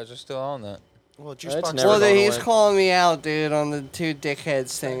believe you guys are still on that. Well, juice That's box. never Well, going dude, he's away. calling me out, dude, on the two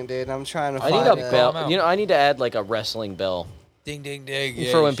dickheads thing, dude. I'm trying to I find need a it. Call 'em bell. out. You know, I need to add like a wrestling bell Ding, ding, ding.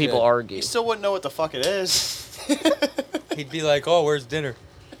 for when people argue. You still wouldn't know what the fuck it is. He'd be like, oh, where's dinner?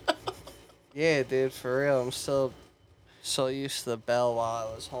 Yeah, dude, for real. I'm still so used to the bell while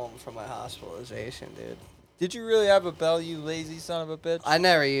I was home from my hospitalization, dude. Did you really have a bell, you lazy son of a bitch? I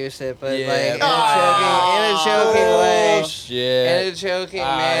never used it, but Yeah, like in but- a joking way, Shit. in a joking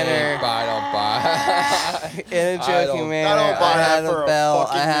manner, I don't buy. in a I joking don't- manner, I don't buy I that had for a a bell. I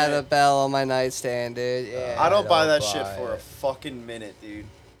fucking had a minute. bell on my nightstand, dude. Yeah, I don't buy don't that shit buy for a it. fucking minute, dude.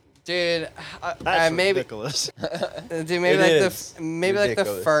 dude. That's Maybe, ridiculous. dude, maybe like is maybe like the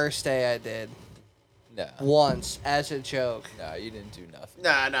ridiculous. first day I did No. once as a joke, No, you didn't do nothing.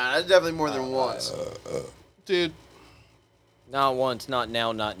 Nah, that's definitely more than once. dude. Not once, not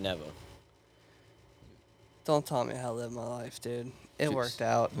now, not never. Don't tell me how to live my life, dude. It Just- worked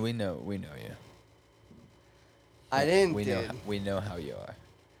out. We know you. I didn't, We dude. know. We know how you are.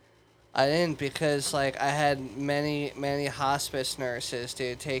 I didn't because like I had many hospice nurses,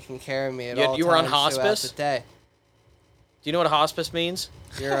 dude, taking care of me at all You were on times throughout hospice? the day. Do you know what hospice means?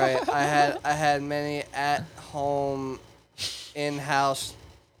 You're right. I had many at home, in-house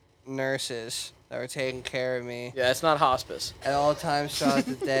nurses that were taking care of me Yeah, it's not hospice. at all times throughout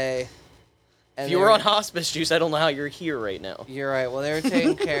the day. And If you they were on hospice, Juice, I don't know how you're here right now. You're right. Well, they were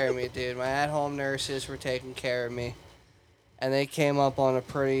taking care of me, dude. My at-home nurses were taking care of me, and they came up on a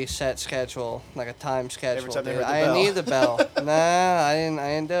pretty set schedule, like a time schedule. time they dude. heard the I didn't bell. need the bell. Nah, I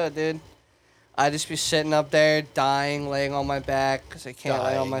didn't do it, dude. I'd just be sitting up there, dying, laying on my back because I can't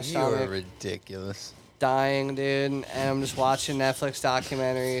lay on my You are stomach. ridiculous. Dying, dude, and I'm just watching Netflix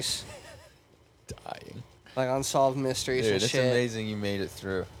documentaries, Dying. like unsolved mysteries Dude, and it's shit. amazing you made it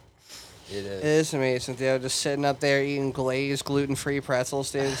through. It It is. is amazing, dude. Just sitting up there eating glazed, gluten-free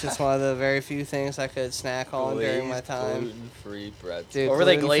pretzels, dude. It's just one of the very few things I could snack on during my time. Gluten-free pretzel. Dude, What were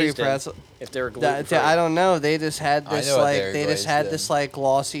they gluten-free glazed in? pretzel. If they were gluten free. I don't know. They just had I this know what like they're they just glazed had in. this like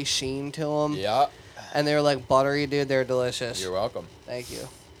glossy sheen to them, Yeah. and they were like buttery, dude. They're delicious. You're welcome. Thank you.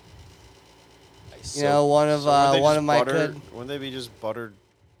 You know, one of my good. Wouldn't they be just buttered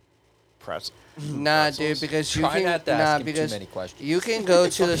pretzel? Nah, dude, pretzels? because you Try can not to ask him too because many questions. you can go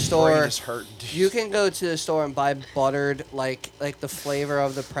to the Brain store. is hurting, dude. You can go to the store and buy buttered, like the flavor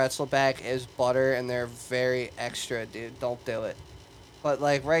of the pretzel bag is butter, and they're very extra, dude. Don't do it. But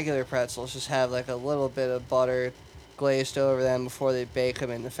like regular pretzels, just have like a little bit of butter glazed over them before they bake them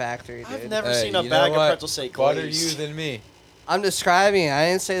in the factory, dude. I've never seen a you know bag of what? pretzels say Butter glazed. you than me. I'm describing it. I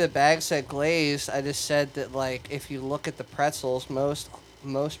didn't say the bag said glazed. I just said that like if you look at the pretzels, most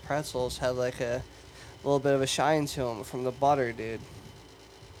pretzels have like a little bit of a shine to them from the butter, dude.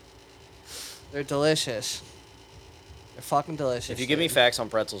 They're delicious. They're fucking delicious. If you give me dude. facts on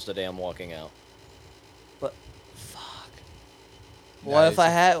pretzels today, I'm walking out. But fuck. What if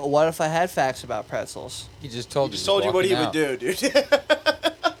I had facts about pretzels? He just told He just told you what he would do, dude.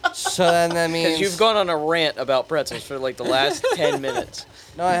 So then that means Because you've gone on a rant about pretzels for like the last 10 minutes.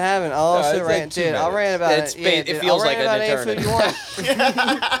 No, I haven't. I'll also it's like rant, 2 dude. I'll rant about It's it. Yeah, it dude, feels I'll like rant an about any food eternity. you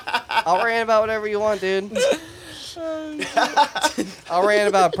want. I'll rant about whatever you want, dude. I'll rant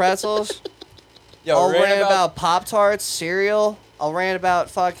about pretzels. Yo, I'll rant rant about Pop-Tarts, cereal. I'll rant about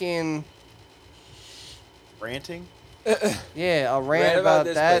fucking... Ranting? Yeah, I'll rant rant about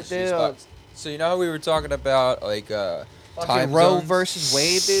this that, place, dude. juice I'll box. So you know how we were talking about like time fucking Roe zones? versus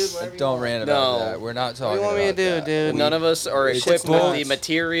Wade, dude. Whatever you Don't want. rant about No. that. We're not What do talking you want me to about do, that. dude? None of us are It's equipped with the nuts.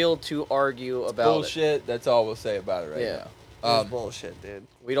 material to argue about it. Bullshit. That's all we'll say about it right Yeah. now. It's bullshit, dude.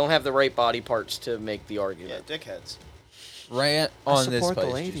 We don't have the right body parts to make the Yeah, argument. dickheads. Rant on this support the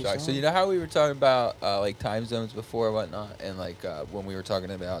place. ladies, Juice Box. So huh? you know how we were talking about like time zones before and whatnot, and like when we were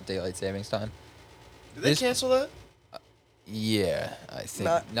talking about daylight savings time. Did they This- cancel that? Yeah, I think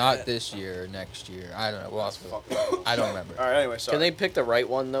Not not yet. this year, next year. I don't know. We'll have to- I don't remember. All right, anyway, sorry. Can they pick the right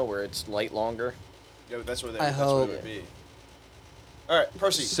one though, where it's light longer? Yeah, that's where they. I That's where hope. they would be. All right,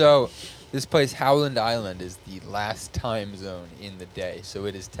 proceed. So, this place, Howland Island, is the last time zone in the day. So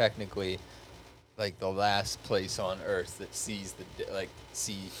it is technically like the last place on Earth that sees the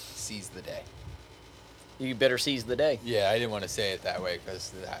sees the day. You better seize the day. Yeah, I didn't want to say it that way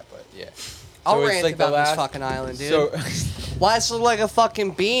because of that, but yeah. I'll So it's rant like the about this last- fucking island, dude. So Why does it look like a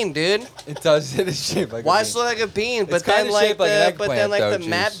fucking bean, dude? it does. It is shaped like. Why a does it look like a bean? It's But then kinda like shaped like an the eggplant, though,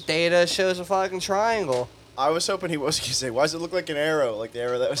 map Juice. data shows a fucking triangle. I was hoping he was gonna say, "Why does it look like an arrow? Like the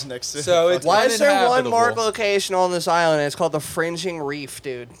arrow that was next to." So the it's fucking- Why is there one uninhabitable. marked location on this island? And it's called the Fringing Reef,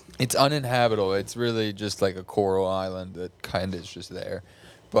 dude. It's uninhabitable. It's really just like a coral island that kind of is just there.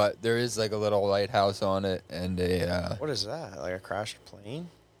 But there is like a little lighthouse on it and a What is that? Like a crashed plane?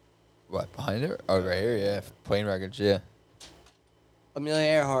 what behind it? Oh, right here, yeah, plane wreckage, yeah. Amelia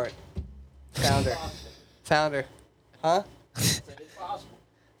Earhart, founder, huh?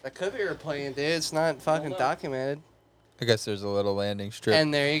 That could be her plane, dude. It's not fucking documented. I guess there's a little landing strip.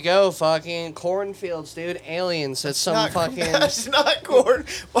 And there you go, fucking cornfields, dude. Aliens. That's some Not- fucking. That's not corn.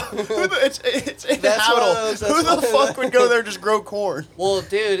 It's inhabitable. those- that's Who the one of fuck the- would go there and just grow corn? Well,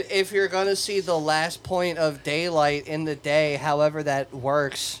 dude, if you're gonna see the last point of daylight in the day, however that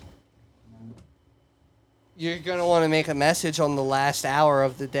works, you're gonna want to make a message on the last hour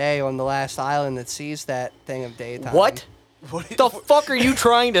of the day on the last island that sees that thing of daytime. What? What The fuck are you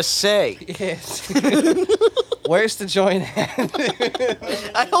trying to say? Yes. Where's the joint at?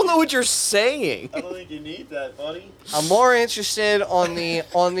 I don't know what you're saying. I don't think you need that, buddy. I'm more interested on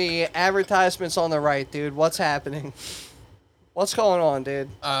the advertisements on the right, dude. What's happening? What's going on, dude?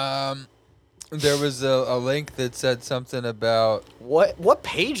 There was a link that said something about What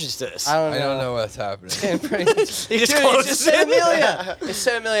page is this? I don't know. I don't know what's happening. Pretty- He just Dude, it closed just it. said Amelia. It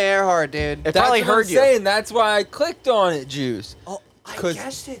said Amelia Earhart, dude. It probably That's what heard I'm you. saying. That's why I clicked on it, Juice. Oh, I 'Cause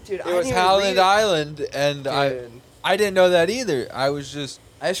guessed it, dude. It was Howland Island, and I didn't know that either. I was just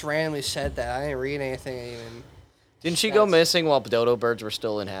I just randomly said that. I didn't read anything even. Didn't she go That's- missing while dodo birds were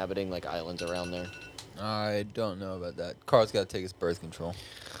still inhabiting like islands around there? I don't know about that. Carl's got to take his birth control.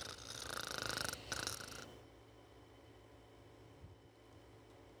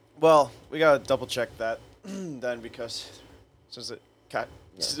 Well, we gotta double check that then because since it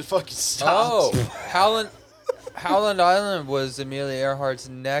fucking stopped. Oh, Howland Island was Amelia Earhart's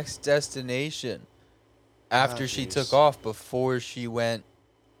next destination after she jeez. took off before she went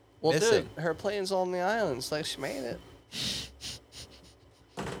Well, missing. dude, her plane's on the islands. Like, she made it.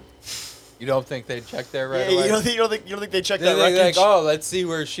 You don't think they checked there right Yeah, away? you don't think they checked They're that like, wreckage? oh, let's see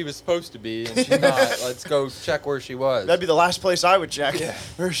where she was supposed to be, and she's not. Let's go check where she was. That'd be the last place I would check.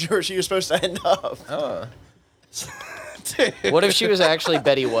 For sure, she was supposed to end up. Oh. Dude. What if she was actually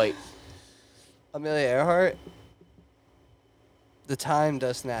Betty White? Amelia Earhart? The time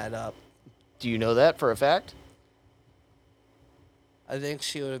doesn't add up. Do you know that for a fact? I think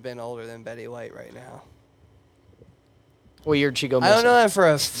she would have been older than Betty White right now. What year did she go I missing? don't know that for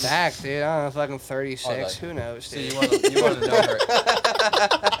a fact, dude. I don't know, fucking 36. Hold on. Who knows, So dude? you want to know her?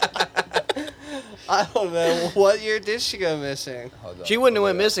 I don't know. What year did she go missing? Hold on, She wouldn't have hold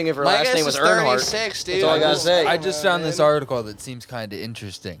went on. missing if her My last guess name was is Earnhardt. 36, dude. That's all I gotta say. I just don't found know, this dude. article that seems kind of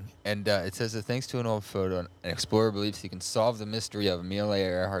interesting, and it says that thanks to an old photo, an explorer believes he can solve the mystery of Amelia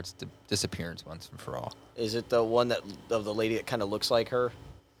Earhart's disappearance once and for all. Is it the one that of the lady that kind of looks like her?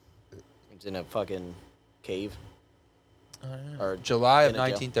 It's in a fucking cave. Or July of in a jail.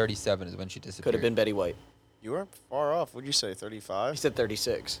 1937 is when she disappeared. Could have been Betty White. You weren't far off. What'd you say? He 35? said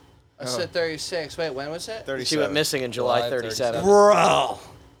 36. I said 36. Wait, when was it? 37. She went missing in July July 37. 37. Bro.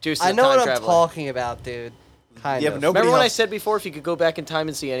 Juice is I a know time what I'm traveler. talking about, dude. Kind Yeah, of. but nobody Remember when I else- said before if you could go back in time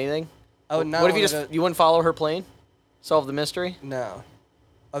and see anything? Oh, no. What if you I'm just gonna- you wouldn't follow her plane? Solve the mystery? No.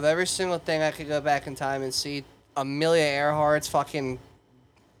 Of every single thing I could go back in time and see Amelia Earhart's fucking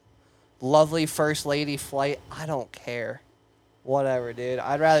lovely first lady flight, I don't care. Whatever, dude.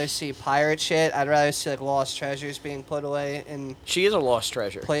 I'd rather see pirate shit. I'd rather see like lost treasures being put away in She is a lost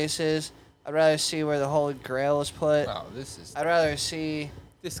treasure. places. I'd rather see where the Holy Grail was put. Wow, I'd rather see.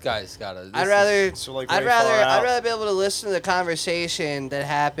 this guy's got a. I'd rather. So, like, I'd way far rather. I'd out. rather be able to listen to the conversation that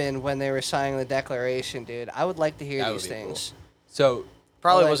happened when they were signing the Declaration, dude. I would like to hear That these would be cool. things. So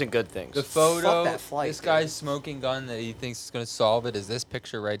Probably Like, wasn't good things. the photo, that flight, this dude. guy's smoking gun that he thinks is going to solve it is this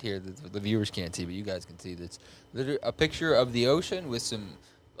picture right here that the viewers can't see, but you guys can see. That's literally a picture of the ocean with some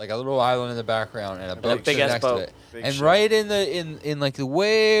like a little island in the background and a boat big sitting ass next boat. to it. Big And ship. right in like the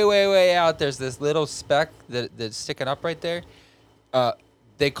way out, there's this little speck that's sticking up right there.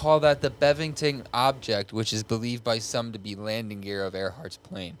 They call that the Bevington object, which is believed by some to be landing gear of Earhart's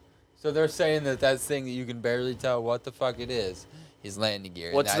plane. So they're saying that thing that you can barely tell what the fuck it is landing gear.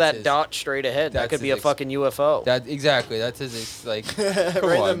 and What's that's that his- dot straight ahead? That that's could be his a fucking UFO. That exactly. That's his like. Come Right in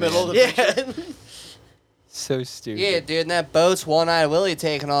the on, middle man. of the yeah. So stupid. Yeah, dude, and that boat's One-Eyed Willie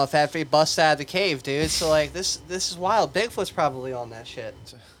taking off after he busts out of the cave, dude. So like this is wild. Bigfoot's probably on that shit.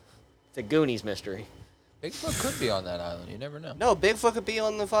 It's a Goonies mystery. Bigfoot could be on that island. You never know. No, Bigfoot could be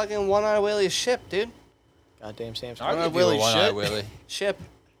on the fucking One-Eyed Willie's ship, dude. Goddamn Sam. I'll One-Eyed give you a Willie one-eye shit. Willie. Ship,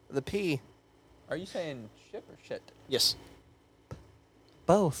 the P. Are you saying ship or shit? Yes.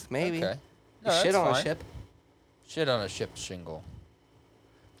 Both, maybe. Okay. You No, shit that's on fine. a ship. Shit on a ship shingle.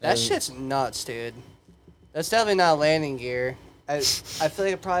 That shit's nuts, dude. That's definitely not landing gear. I feel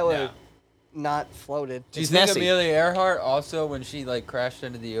like it probably would have not floated. Do you It's think messy. Amelia Earhart also, when she like crashed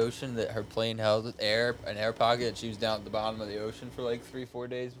into the ocean, that her plane held an air pocket, and she was down at the bottom of the ocean for like 3-4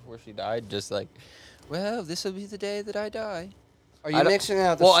 days before she died? Just like, well, this will be the day that I die. Are I you don't- mixing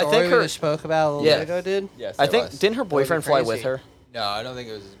out the Well, I story think we her- just spoke about a little Yeah. bit ago, dude? Yes, I it think was. didn't her boyfriend fly with crazy. her? No, I don't think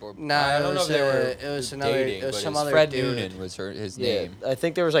it was his boyfriend. Nah, I it don't know was, if they were. it was another- dating, it was but some his other Fred dude. Noonan was his Yeah. name. I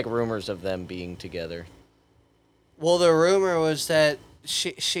think there was like rumors of them being together. Well, the rumor was that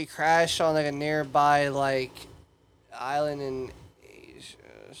she crashed on like a nearby like island in Asia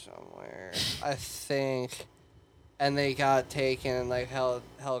somewhere, I think, and they got taken and like held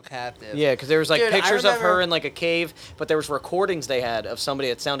captive. Yeah, because there was like Dude, I pictures of her remember- in like a cave, but there was recordings they had of somebody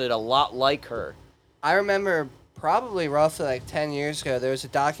that sounded a lot like her. I remember probably roughly like 10 years ago, there was a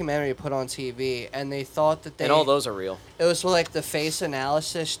documentary put on TV, and they thought that And all those are real. it was like the face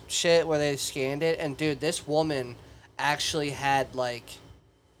analysis shit where they scanned it, and dude, this woman actually had like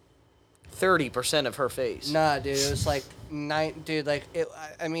 30% of her face. nah, dude, it was like dude, like it.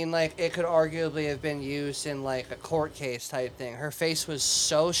 I mean, like it could arguably have been used in like a court case type thing. Her face was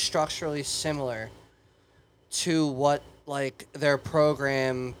so structurally similar to what like their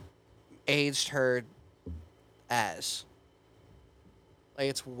program aged her as. Like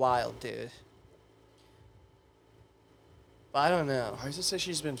it's wild, dude. But I don't know. Why does it say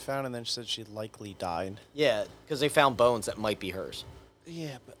she's been found and then she said she likely died? Yeah, because they found bones that might be hers.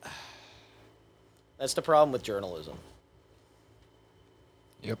 Yeah, but That's the problem with journalism.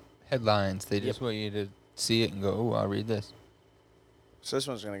 Yep. Headlines. They just want you to see it and go, oh, I'll read this. So this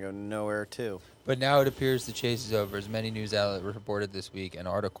one's gonna go nowhere too. But now it appears the chase is over. As many news outlets reported this week, an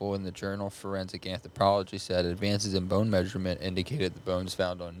article in the journal Forensic Anthropology said advances in bone measurement indicated the bones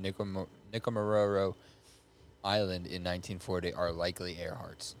found on Nicomaroro Island in 1940 are likely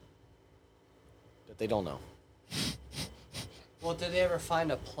Earhart's. But they don't know. well, did they ever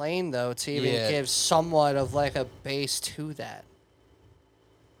find a plane though to even Yeah. give somewhat of like a base to that?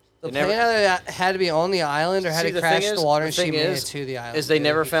 The They never- plane either had to be on the island or had See, to the crash thing the is- water the and she thing made is- it to the island. Is they dude.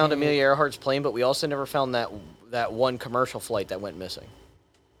 never You found can't- Amelia Earhart's plane, but we also never found that one commercial flight that went missing.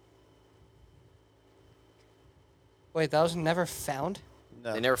 Wait, that was never found?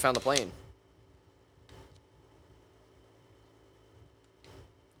 No. They never found the plane.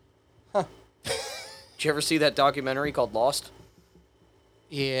 Did you ever see that documentary called Lost?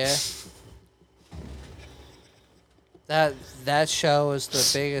 Yeah. That show was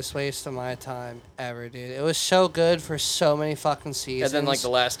the biggest waste of my time ever, dude. It was so good for so many fucking seasons. And then like the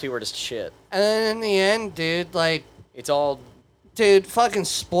last two were just shit. And then in the end, dude, like, It's all dude, fucking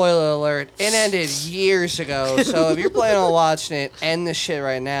spoiler alert. It ended years ago. So if you're planning on watching it, end this shit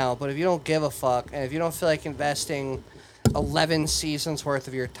right now. But if you don't give a fuck, and if you don't feel like investing 11 seasons worth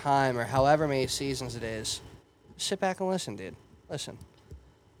of your time, or however many seasons it is, sit back and listen, dude. Listen.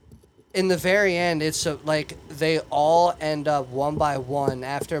 In the very end, it's like they all end up one by one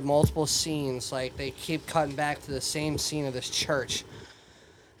after multiple scenes. Like they keep cutting back to the same scene of this church,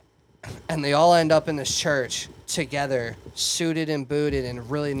 and they all end up in this church together, suited and booted, and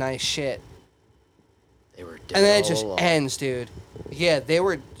really nice shit. they were dead. And then it all just along. ends, dude. Yeah, they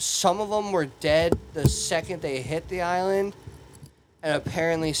were. Some of them were dead the second they hit the island, and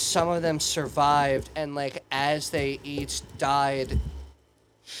apparently some of them survived. And like as they each died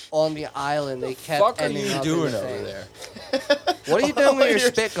on the island, they kept Fuck are ending you up doing in the over thing. there? What are you doing with your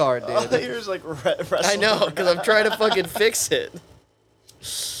Here's- spit guard, All dude? here's like I wrestling. know, because I'm trying to fucking fix it.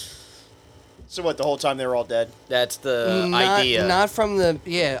 So what? The whole time they were all dead. That's the Not, idea. not from the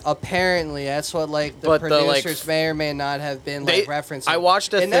apparently that's what like the But the, like, producers may or may not have been they- like referencing. I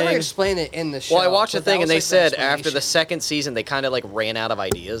watched a They never thing- explained it in the show. Well, I watched the but that thing, and was, they like, the said after the explanation. second season, they kind of like ran out of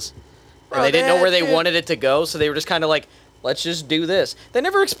ideas. And Bro, they didn't they know where had- they dude. wanted it to go, so they were just kind of like, let's just do this. They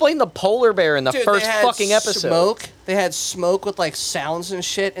never explained the polar bear in the Dude, first they had fucking episode. Smoke. They had smoke with like sounds and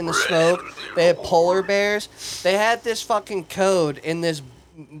shit in the smoke. They had polar bears. They had this fucking code in this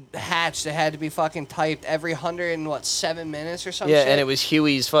hatch that had to be fucking typed every 7 minutes or something. Yeah, and it was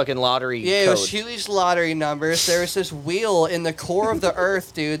Huey's fucking lottery Yeah, it code. was Huey's lottery numbers. There was this wheel in the core of the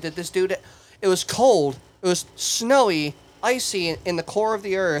earth, dude, that this dude... It was cold. It was snowy, icy in the core of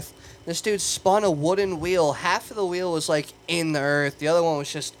the earth. This dude spun a wooden wheel. Half of the wheel was, like, in the earth. The other one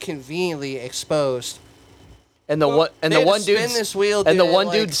was just conveniently exposed. And the one and they the had to one spin dude's this wheel, and the dude, one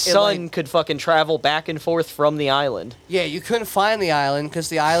like- dude's it, son like- could fucking travel back and forth from the island. Yeah, you couldn't find the island because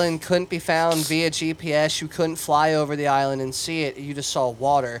the island couldn't be found via GPS. You couldn't fly over the island and see it. You just saw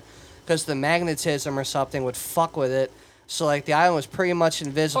water because the magnetism or something would fuck with it. So, like, the island was pretty much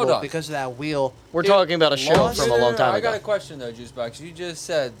invisible Hold on. because of that wheel. We're Dude, talking about a show Lost- from a long time I ago. got a question though, Juicebox. You just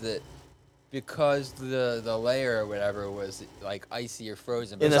said that because the layer or whatever was like icy or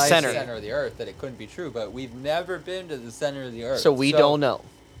frozen but In the it's center. center of the earth, that it couldn't be true. But we've never been to the center of the earth, So we don't know.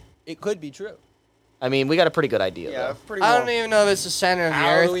 It could be true. I mean, we got a pretty good idea Yeah, though. pretty I well. don't even know if it's the center of the How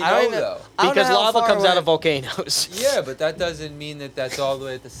earth. do we I don't know, even though? I don't Because know how lava far comes out away- of volcanoes. Yeah, but that doesn't mean that that's all the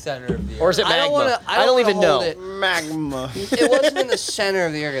way at the center of the earth. Or is it I don't magma? wanna- I I don't don't even wanna know. hold it. Magma. It wasn't in the center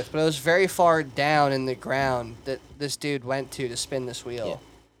of the earth, but it was very far down in the ground that this dude went to spin this wheel. Yeah.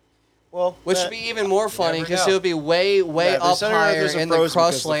 Well, Which that- would be even more funny never because know. it would be way Yeah, the up center of the earth higher isn't in the frozen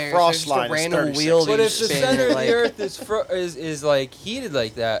crust because the layers. frost There's just a line is random 36. wheel But that if you the spin center and, of like, the earth is like heated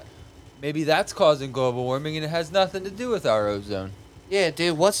like that, maybe that's causing global warming and it has nothing to do with our ozone. Yeah,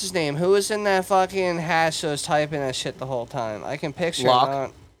 dude, what's his name? Who was in that fucking hash that was typing that shit the whole time? I can picture Locke?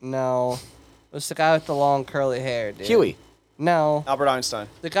 him. No. It was the guy with the long curly hair, dude. Huey. No. Albert Einstein.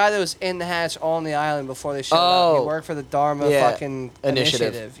 The guy that was in the hatch on the island before they showed up. He Oh. worked for the Dharma Yeah. fucking Initiative.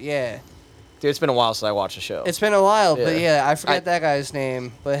 initiative. Yeah. Dude, it's been a while since I watched the show. It's been a while, but Yeah. yeah, I forget that guy's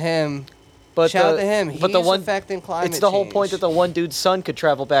name. But him, but shout out the- to him. But the He's one, affecting climate it's the whole change. point that the one dude's son could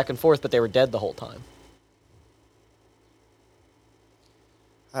travel back and forth, but they were dead the whole time.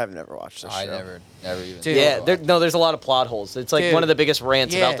 I've never watched this I show. never even. Dude. Yeah, thought there, about it. no, there's a lot of plot holes. It's like Dude. one of the biggest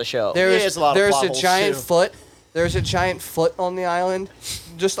rants about the show. There's, Yeah, it's a lot of there's plot a holes, giant too. foot. There's a giant foot on the island.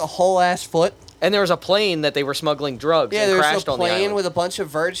 Just a whole ass foot. And there was a plane that they were smuggling drugs Yeah, and there's crashed a on the plane island. with a bunch of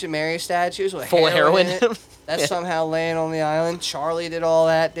Virgin Mary statues with Full of heroin. heroin. In it. That's Yeah. somehow laying on the island. Charlie did all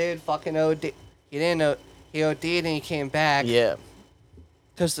that, dude. Fucking OD. He didn't know. He OD'd and he came back. Yeah.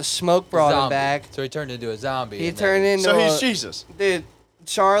 Because the smoke brought him Zombie. back. So he turned into a zombie. He and turned then- into So he's a- Jesus. Dude,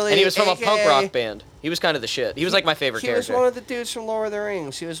 Charlie. And he was from a punk AKA rock band. He was kind of the shit. He was like my favorite He character. was one of the dudes from Lord of the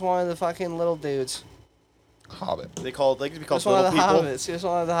Rings. He was one of the fucking little dudes. Hobbit. They could be He called was one little of the people. hobbits. He was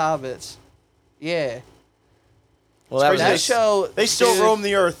one of the hobbits. Yeah. well, that was, That They- show. They still dude, roam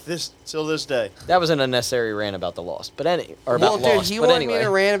the earth till this day. that was an unnecessary rant about the Lost. But or Well, about dude, Lost. he but wanted anyway. me to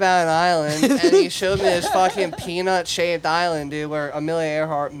rant about an island, and he showed me this fucking peanut-shaped island, dude, where Amelia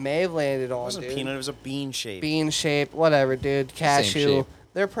Earhart may have landed It on, wasn't dude. peanut. It was a bean shape. Bean-shaped, whatever, dude. Cashew. shape.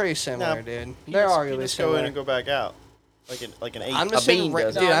 They're pretty similar, No, dude. They're arguably peanuts go similar. in and go back out, like an 8. I'm just A in bean ra-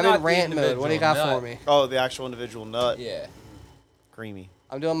 does. dude. No, I'm not in the rant mode. What do you got individual for me? Oh, the actual individual nut. Yeah. Creamy.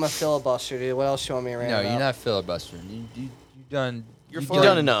 I'm doing my filibuster, dude. What else you want me to rant No, about? you're not filibustering. You done. You're you full You've of-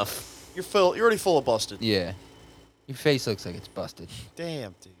 done enough. You're already full of busted. Yeah. Your face looks like it's busted.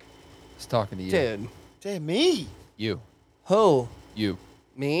 Damn, dude. I was talking to you. Dude. Damn me. You. Who? You.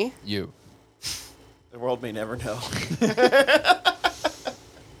 Me? You. The world may never know.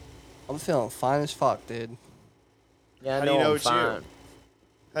 I'm feeling fine as fuck, dude. Yeah, How do you know I'm it's you? fine.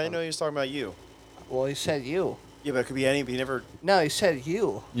 How do you know he was talking about you? Well, he said you. Yeah, but it could be any. But he never. No, he said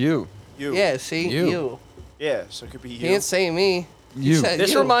you. You. You. Yeah, see? You. You. Yeah. So it could be He you. didn't say me. He You. said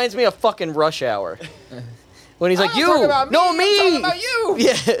This you. reminds me of fucking Rush Hour. When he's like, I'm you, talking about me, no I'm me. talking about you.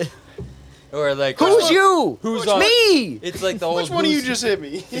 Yeah. Or like Who's you? Who's on? me? It's like the old. Which one of you who's- just hit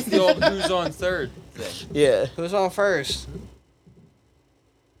me? It's the old who's on third thing. Yeah. Who's on first?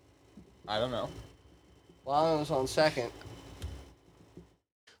 I don't know. Well, I was on second.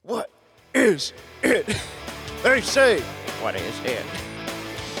 What is it? They say. What is it?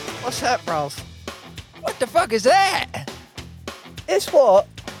 What's that, bro? What the fuck is that? It's what?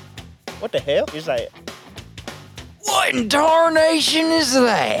 What the hell is that? What in tarnation is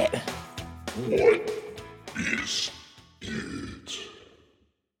that?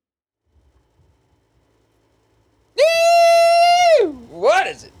 What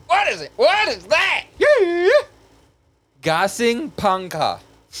is it? What is it? What is that? Gasing Panka.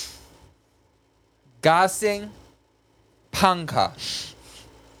 Gasing Panka.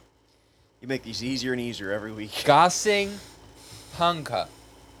 You make these easier and easier every week. Gasing Panka.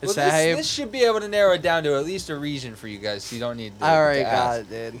 Is Well, that how you... this should be able to narrow it down to at least a region for you guys, so you don't need to. I already to got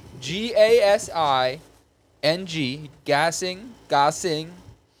ask. it, dude. Gasing, Gasing,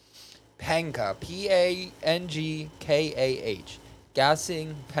 Panka, Pangkah,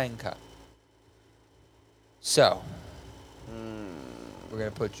 Gasing Panka. So, we're gonna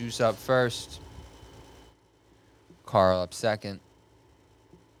put Juice up first, Carl up second,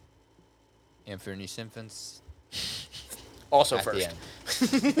 Anthony Simphons Also at the first. end.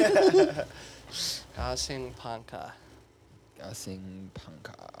 Gasing Panka. Gasing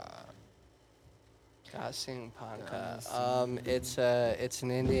Panka. Gasing Panka. It's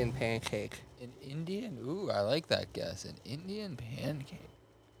an Indian pancake. An Indian? Ooh, I like that guess. An Indian pancake.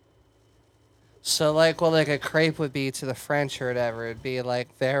 So like what like a crepe would be to the French or whatever, it'd be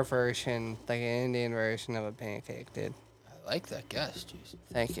like their version, like an Indian version of a pancake, dude. I like that guess, Juice.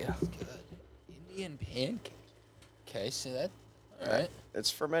 Thank you. That's good. Indian pancake. Okay, so that. All right.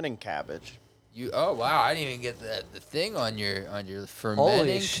 It's fermenting cabbage. You. Oh wow! I didn't even get the thing on your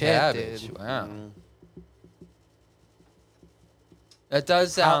fermenting shit, cabbage. dude. Wow. That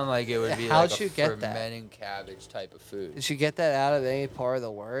does sound like it would be how'd like a you get that? fermenting cabbage type of food. Did you get that out of any part of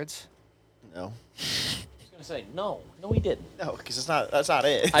the words? No. I was gonna say no, we didn't. No, because it's not. That's not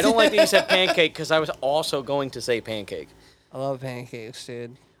it. I don't like that you said pancake because I was also going to say pancake. I love pancakes,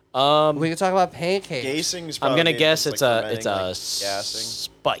 dude. We Um, can talk about pancakes. Gasing's I'm probably gonna maybe guess like it's a fermenting, like gassing.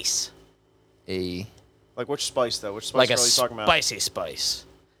 spice, A. Like which spice though? Which spice like a are you talking about? spicy spice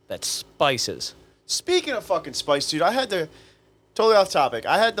that spices. Speaking of fucking spice, dude, I had the totally off topic.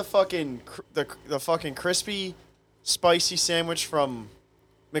 I had the fucking the fucking crispy, spicy sandwich from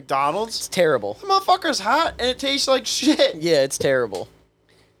McDonald's. It's terrible. The motherfucker's hot and it tastes like shit. Yeah, it's terrible.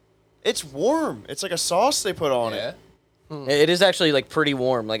 It's warm. It's like a sauce they put on Yeah. it. It is actually like pretty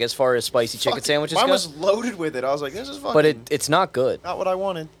warm, like as far as spicy chicken Fucking- sandwiches Mine go. was loaded with it. I was like, this is fucking. But it's not good. not what I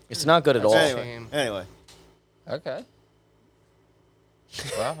wanted. It's not good at all. That's- Anyway, Shame. anyway, Okay.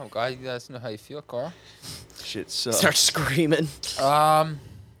 Well, I'm glad you guys know how you feel, Carl. shit sucks. Start screaming.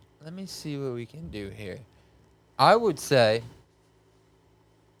 Let me see what we can do here. I would say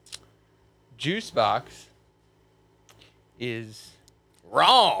Juice Box is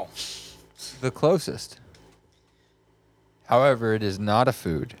Wrong. the closest. However, it is not a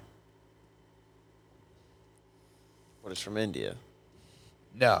food. What is from India?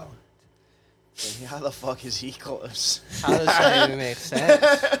 No. Then how the fuck is he close? How does that even make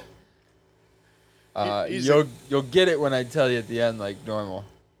sense? He's You'll get it when I tell you at the end, like normal.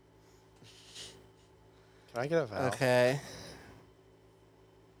 Can I get a vowel? Okay.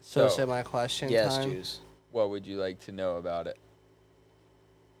 So is So- it my question Yes, time? Jews. What would you like to know about it?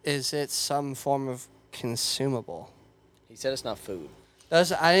 Is it some form of consumable? He said it's not food.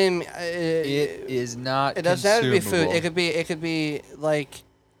 Does I didn't. It is not. It doesn't have to be food. consumable. It could be. It could be like.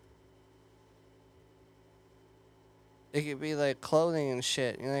 It could be like clothing and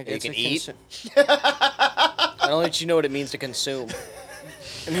shit. You know, like You it's can a eat? consu- I don't let you know what it means to consume.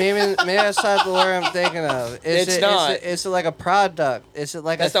 maybe that's not the word I'm thinking of. Is It's it, not. Is it like a product? Is it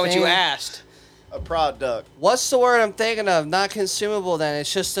like That's a not what you thing? asked. A product. What's the word I'm thinking of? Not consumable. Then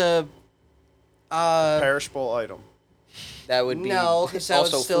it's just a. Perishable item. That would be No, because that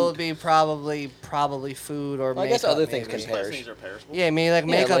would also still food. be probably food or Well, I makeup. guess other things maybe. can perish. Things are perishable. Yeah, maybe like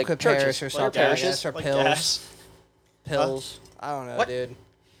Yeah, makeup like could churches. perish or Like something. gas, I guess, or like pills. gas. Pills. I don't know, What? dude.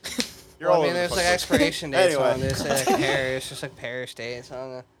 You're Well, all I mean, over the there's like fucking place. expiration dates Anyway. on this. Like perish, just like perish dates. I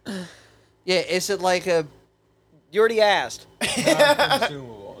don't know. Yeah, is it like a? You already asked.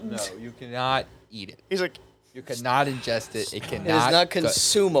 Non-consumable. No, you cannot eat it. He's like, You cannot ingest it. It cannot. It is not go-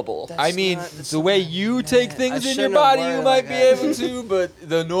 consumable. I mean, that's the way not you take meant. things I in your shouldn't have body, you worded might like be that. able to, but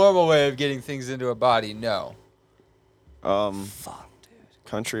the normal way of getting things into a body, no. Fuck, dude.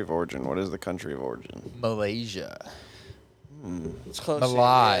 country of origin. What is the country of origin? Malaysia. It's close.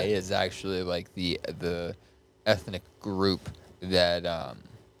 Malay is actually like the ethnic group that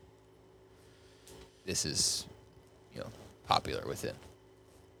this is, popular within.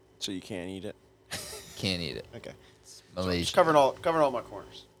 So you can't eat it. Can't eat it. Okay. It's Just Malaysia. covering all my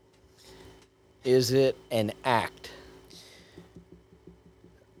corners. Is it an act?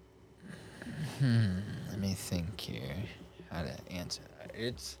 Let me think here how to answer that.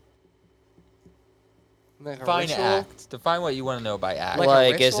 It's Like a define ritual? act. Define what you want to know by act. Like a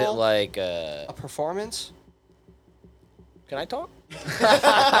Like, is it ritual? like A performance? Can I talk?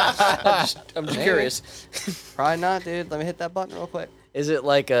 I'm just Maybe. curious. Probably not, dude. Let me hit that button real quick. Is it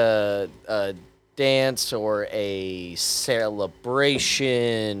like a dance or a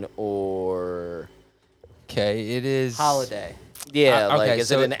celebration or Okay, it is Holiday. yeah, okay, like is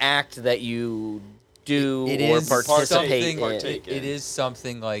so it an act that you do It or is participate something. in? Partake in. It is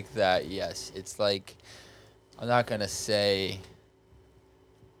something like that. Yes, it's like I'm not gonna say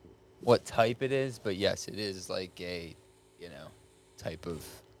what type it is, but yes, it is like a type of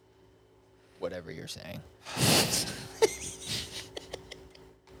whatever you're saying.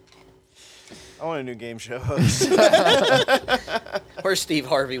 I want a new game show host. Where's Steve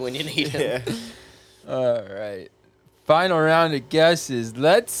Harvey when you need him? yeah. All right. Final round of guesses.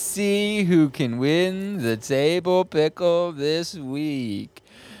 Let's see who can win the table pickle this week.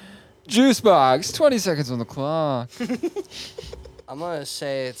 Juicebox, 20 seconds on the clock. I'm gonna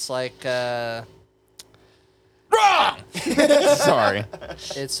say it's like Wrong! Sorry.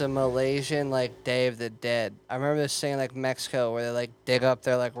 it's a Malaysian like Day of the Dead. I remember this thing in like Mexico where they like dig up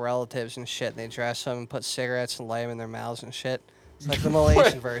their like relatives and shit and they dress them and put cigarettes and light them in their mouths and shit. It's like the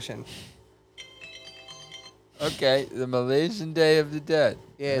Malaysian version. Okay, the Malaysian Day of the Dead.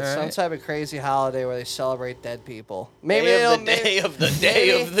 Yeah, it's All some right. type of crazy holiday where they celebrate dead people. Maybe Day they of don't. the day Maybe, of the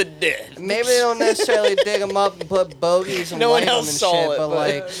day of the dead. maybe they don't necessarily dig them up and put bogeys and No one light them else and saw shit, it, but but-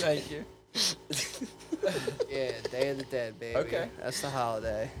 like, Thank you. yeah, Day of the Dead, baby. Okay. That's the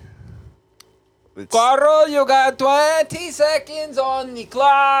holiday. Carl, you got 20 seconds on the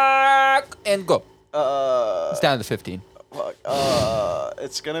clock. And go. It's down to 15. Fuck.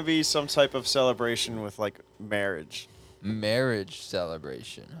 It's gonna be some type of celebration with like marriage. Marriage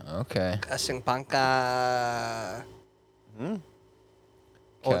celebration. Okay. Kasing pangka. Hmm?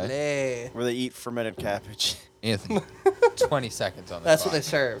 Okay. Ole. Where they eat fermented cabbage. Anthony, 20 seconds on the That's clock. what they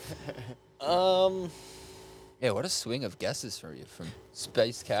serve. Yeah, what a swing of guesses for you from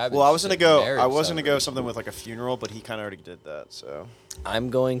spiced cabbage. Well, I was to gonna go. marriage I was gonna go celebration. something with like a funeral, but he kind of already did that. So I'm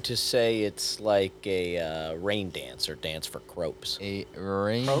going to say it's like a rain dance or dance for crops. A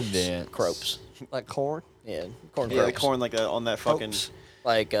rain Croaks? dance. Crops. Like corn. Yeah, corn yeah, the crops. corn like on that fucking Croaks.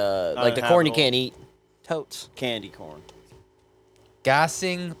 Like the corn you inhabitable. can't eat. Totes. candy corn.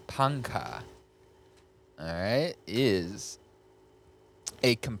 Gasing Pangka. All right, is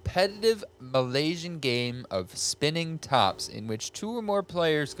a competitive Malaysian game of spinning tops in which two or more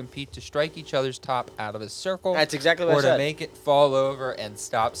players compete to strike each other's top out of a circle. That's exactly what or I to said. make it fall over and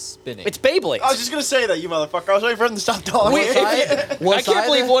stop spinning. It's Beyblades. I was just gonna say that, you motherfucker. I was waiting for him to stop talking. I can't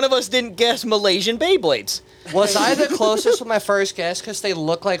believe one of us didn't guess Malaysian Beyblades. Was I the closest with my first guess because they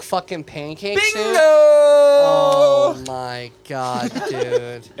look like fucking pancakes, Bingo! dude? Oh my god,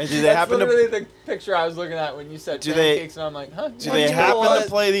 dude. And do they happen to the picture I was looking at when you said Do they- pancakes, and I'm like, huh? do they happen what? to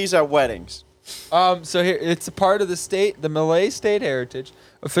play these at weddings? So here, it's a part of the Malay state heritage.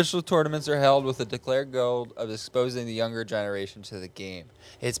 Official tournaments are held with a declared goal of exposing the younger generation to the game.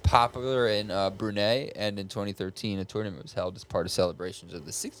 It's popular in Brunei, and in 2013, a tournament was held as part of celebrations of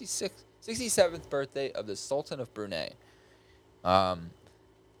the 67th birthday of the Sultan of Brunei.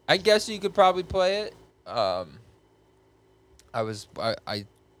 I guess you could probably play it. I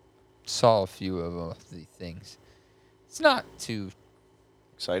saw a few of the things. It's not too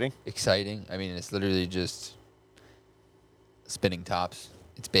Exciting. exciting. I mean, it's literally just spinning tops.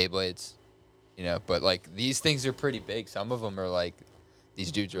 It's Beyblades, But like these things are pretty big. Some of them are like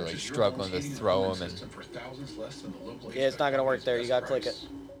these dudes are like struggling to throw them, and Yeah, it's not gonna work there. You gotta click it.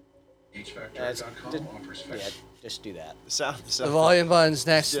 HFactor.com offers Yeah, just do that. The sound. The The sound. volume button's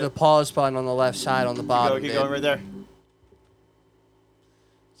next to Yeah. the pause button on the left side on the bottom. Keep dude. going right there.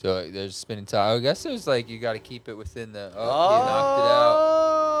 So there's spinning tire. I guess there's like you got to keep it within the. Oh, you knocked it out.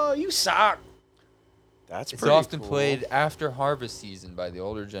 Oh, you suck. That's It's pretty often cool. played after harvest season by the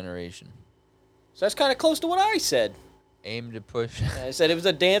older generation. So that's kind of close to what I said. Aim to push. I said it was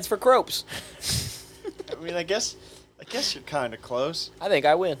a dance for Cropes. I mean, I guess you're kind of close. I think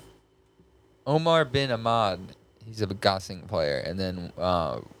I win. Omar bin Ahmad. He's a Gassing player, and then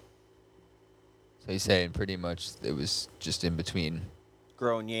so he's saying pretty much it was just in between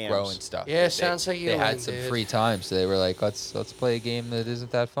Growing yams. growing stuff. Yeah, sounds like you They had win, some dude. free time, so they were like, let's play a game that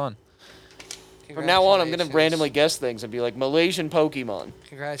isn't that fun. From now on, I'm gonna Congratulations. randomly guess things and be like Malaysian Pokemon.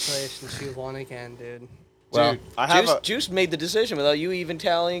 Congratulations, you won again, dude. Well, Dude, I have Juice, a, Juice made the decision without you even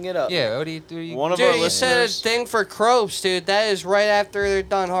tallying it up. yeah. What do you do? One of our Dude, you said a listeners- thing for crops, dude. That is right after they're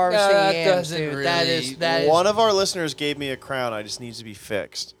done harvesting that yams, doesn't dude. That really- is one of our listeners gave me a crown. I just needs to be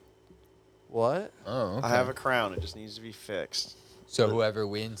fixed. what? Oh, okay. I have a crown. It just needs to be fixed. So whoever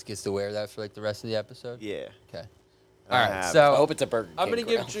wins gets to wear that for like the rest of the episode. Yeah. Okay. I All right. have I So hope it's a Burger King. I'm gonna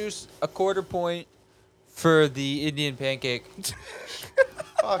give crown. Juice a quarter point for the Indian pancake,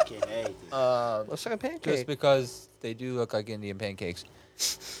 Fucking hey. Dude. Looks like a pancake. just because they do look like Indian pancakes.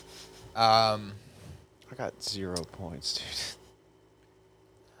 I got 0 points,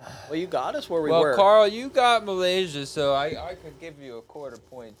 dude. Well, you got us where we Well, were. Carl, you got Malaysia, so I could give you a quarter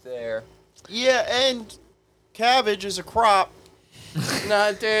point there. Yeah, and cabbage is a crop.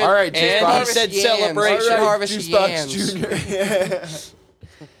 No, dude. All right, you should and he harvest said yams. celebration. You should harvest Juice Box yams.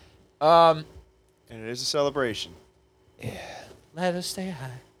 Junior. And it is a celebration. Let us stay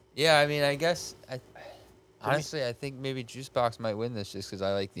high. Yeah, I mean, I guess honestly, I think maybe Juice Box might win this just because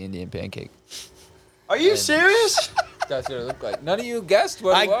I like the Indian pancake. Are you And- serious? That's what it looked like. None of you guessed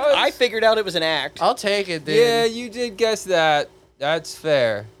what it was. I figured out it was an act. I'll take it, dude. Yeah, you did guess that. That's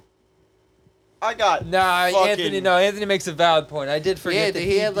fair. I got Nah, fucking- Anthony. No, Anthony makes a valid point. I did Yeah, forget that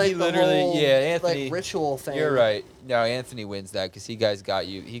he had like the literally. whole Yeah, Anthony. like ritual thing. You're right. No, Anthony wins that because he got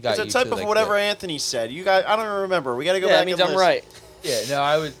you. He got It's you. a type to, of like, whatever the- Anthony said. You guys, I don't even remember. We got to go Yeah, back that means and I'm listen. right. Yeah, no,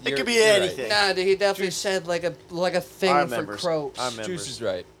 I was. It could be you're right. anything. Nah, dude, he definitely said like a thing Our for members. croaks. Our members. Juice is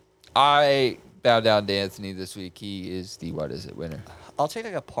right. I bow down to Anthony this week. He is the winner. I'll take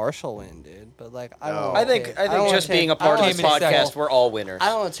like a partial win, dude. But like I No. don't. I think just being a part of this Came in second. podcast, we're all winners. I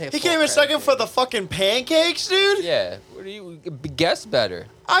don't want to take. He full came in credit, second for dude. the fucking pancakes, dude. Yeah. What do you guess better?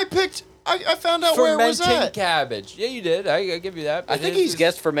 I picked. I found out where it was Fermenting at. cabbage. Yeah, you did. I give you that. I but think his he's was-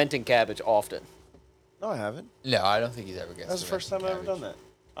 guessed fermenting cabbage often. No, I haven't. No, I don't think he's ever guessed. That's the first time I've ever done that.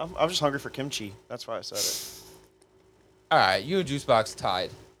 I'm just hungry for kimchi. That's why I said it. All right, you and Juice Box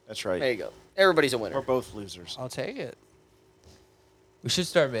tied. That's right. There you go. Everybody's a We're winner. both losers. I'll take it. We should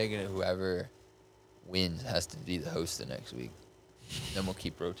start making it whoever wins has to be the host the next week. Then we'll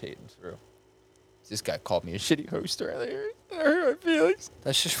keep rotating through. This guy called me a shitty host earlier. I hurt my feelings.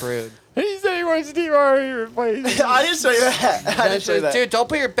 That's just rude. He said he wants Steve Harvey replaced. I didn't say that. I didn't say that. Dude, don't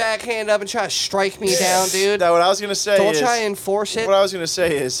put your backhand up and try to strike me down, dude. No, what I was gonna say Don't is. try and enforce it. What I was gonna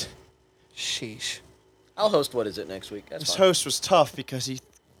say is, Sheesh. I'll host What Is It next week. That's this fine. host was tough because he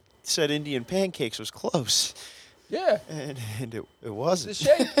said Indian pancakes was close, Yeah, and it it's a wasn't.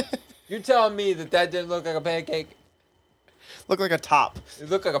 shape. You're telling me that didn't look like a pancake? Looked like a top. It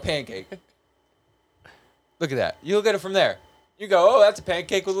looked like a pancake. Look at that. You look at it from there. You go, oh, that's a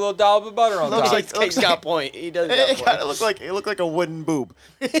pancake with a little dollop of butter on Looks top. like- He's got point. He does got It point. kind of looked like a wooden boob.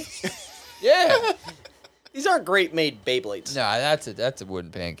 Yeah. These aren't great made Beyblades. No, that's a wooden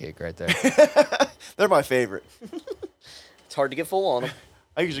pancake right there. They're my favorite. It's hard to get full on them.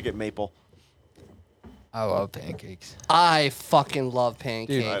 I usually get maple. I love pancakes. I fucking love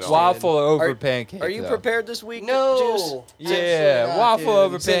pancakes. Dude, don't. waffle over Are- pancake. Are you though. prepared this week? No. Juice? Yeah, Absolutely not, waffle dude.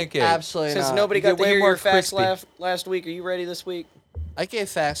 over pancake. Absolutely Since not. nobody You got get to way hear more your facts crispy. last week, are you ready this week? I gave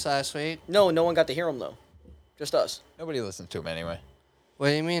facts last week. No one got to hear them though. Just us. Nobody listens to him anyway. What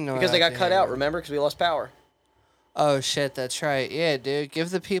do you mean? No, Because they I got cut didn't? out, remember? Because we lost power. Oh shit, that's right. Yeah, dude, give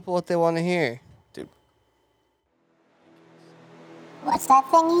the people what they want to hear. What's that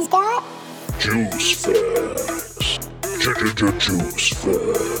thing he's got? Juice facts. Juice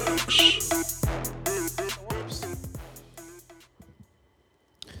facts.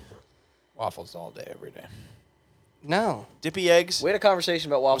 Waffles all day, every day. No, Dippy eggs. We had a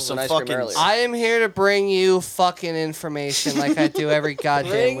conversation about waffles some and ice cream fucking- earlier. I am here to bring you fucking information like I do every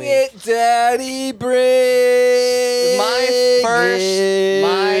goddamn week. Daddy, bring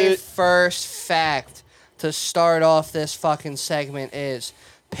My first fact to start off this fucking segment is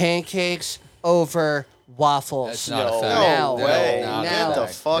pancakes over waffles. That's not Yo, a fact. no way. not a Now. Get the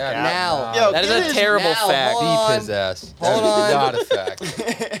fact. fuck That out. is Now. not- Yo, That is get a his- terrible now, fact. hold Beep on. his ass. Hold That is on. not a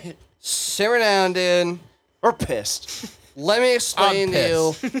fact. Simmer down, dude. We're pissed. Let me explain I'm to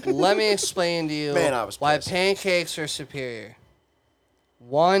you. Let me explain to you Man, I was why pissed. pancakes are superior.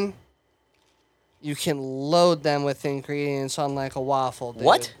 One, you can load them with ingredients unlike a waffle. Dude.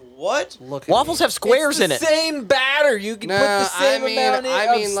 What? What? Look at Waffles me. have squares in it. Same batter. You can No, put the same amount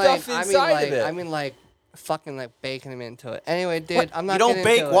of stuff inside of it. I mean like fucking like baking them into it. Anyway, dude, I'm not You don't getting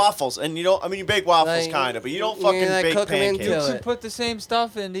bake into it. waffles, and you don't. I mean, you bake waffles Like, kind of, but you don't you fucking like bake cook 'em into pancakes. You it. can put the same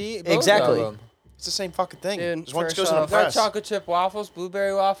stuff in to eat. Both Exactly. Of them. It's the same fucking thing. Dude, Just one just first goes in a off- Got press. chocolate chip waffles,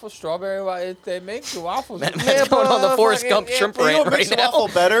 blueberry waffles, strawberry waffles. They make the waffles. Man's Yeah, going on the but Forrest fucking- Gump yeah, shrimp but You know rant what right makes the now. waffle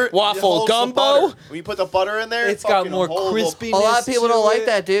better? It Waffle holds the gumbo? butter. When you put the butter in there, It's it got fucking more holds the- crispiness. A lot of people to don't like it.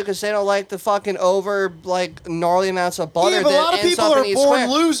 that, dude, because they don't like the fucking over like gnarly amounts of butter. Yeah, but a that lot of ends people up are in each born square.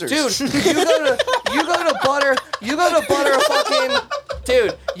 losers. Dude, you go to butter a fucking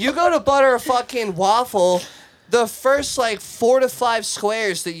dude. You go to butter a fucking waffle. The first like 4 to 5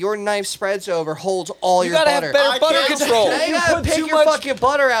 squares that your knife spreads over holds all You your gotta butter. have better I butter can't- control. Now you You gotta put pick too your much. fucking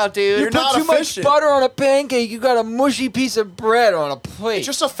butter out, dude. You're Put not too much efficient. butter on a pancake. You got a mushy piece of bread on a plate. It's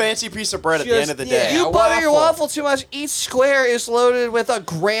just a fancy piece of bread at the Just- end of the yeah. day. You a butter your waffle. waffle too much. Each square is loaded with a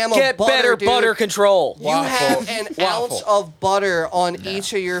gram Get of butter, better dude. butter control. You Waffle. have an Waffle. ounce of butter on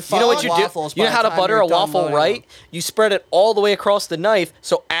each of your You fucking know what you do? waffles. You know by how the to time butter you're a done waffle loading right? them. You spread it all the way across the knife,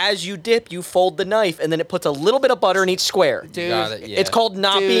 so as you dip, you fold the knife, and then it puts a little bit of butter in each square. Dude, Got it, yeah. It's called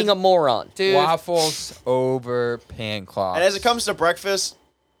not Dude. being a moron. dude, Waffles over pan cloths. And as it comes to breakfast,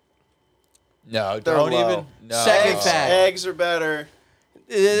 no, they're don't low. even. No. Second eggs, fact. eggs are better.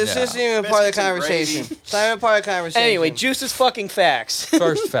 this No. isn't even part of the Biscuits and conversation. gravy. It's not even part of the conversation. Anyway, Juice is fucking facts.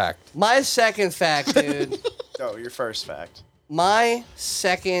 First fact. my second fact, dude. Oh, your first fact. My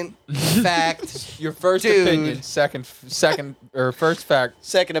second fact. Your first Dude. opinion. Second or first fact.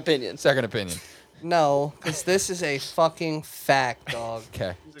 Second opinion. Second opinion. No, because this is a fucking fact, dog.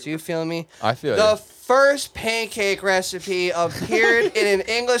 Okay. Do you feel me? I feel The you. first pancake recipe appeared in an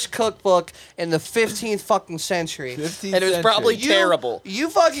English cookbook in the 15th fucking century. 15th And it was probably century. terrible. You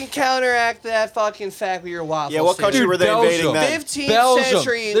fucking counteract that fucking fact with your waffles. Yeah, what country dude. were they invading Belgium. then? 15th Belgium.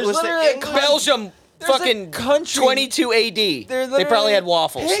 century There's was the literally a English. Belgium, There's a fucking country- 22 AD. They're They probably had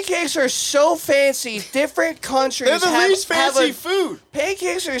waffles. Pancakes are so fancy. Different countries They're the have, least have fancy a, food.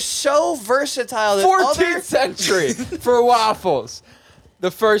 Pancakes are so versatile that 14th other century for waffles.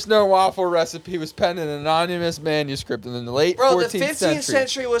 The first known waffle recipe was penned in an anonymous manuscript in the late Bro, 14th the 15th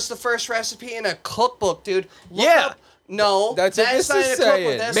century was the first recipe in a cookbook, dude. Look Yeah. up- No, That's what that's this not is in a cookbook.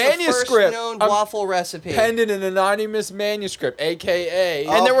 saying. That's the Manuscript. first known I'm- waffle recipe. Penned in an anonymous manuscript, aka.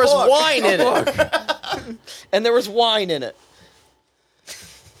 And there was book. wine in it. And there was wine in it.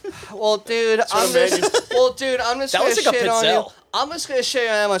 Well, dude, I'm a manu- just, I'm just That gonna was like a shit on you. pizzelle. I'm just gonna shit on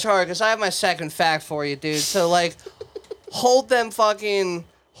you that much harder because I have my second fact for you, dude. So like, hold them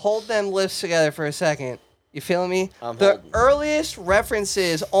lips together for a second. You feeling me? I'm the holding. earliest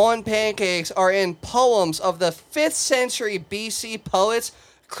references on pancakes are in poems of the 5th century BC poets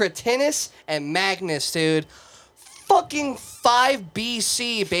Cratinus and Magnus, dude. Fucking 5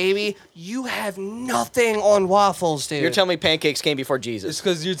 BC, baby. You have nothing on waffles, dude. You're telling me pancakes came before Jesus. It's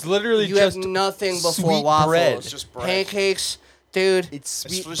because it's literally You just have nothing before sweet waffles. bread. It's just bread. Pancakes, dude. It's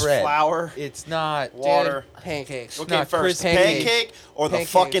It's sweet just bread. flour, It's not. water. Dude, pancakes. What not came first, crispy. pancake or the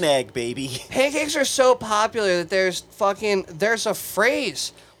Pancakes. fucking egg, baby? Pancakes are so popular that there's a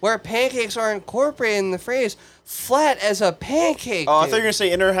phrase where pancakes are incorporated in the phrase "flat as a pancake." Oh, I dude. thought you were gonna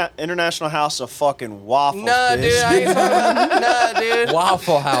say International House of fucking waffles. No, bitch. dude, I ain't talking about, no, dude.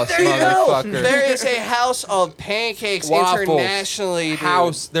 Waffle House, There you go. motherfucker. There is a house of pancakes Waffles. internationally, dude.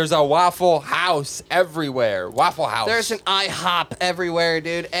 House. There's a Waffle House everywhere. Waffle House. There's an IHOP everywhere,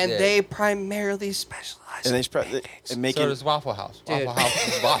 dude, and Yeah. they primarily specialize And in they pancakes. and make So it. does Waffle House. Dude. Waffle House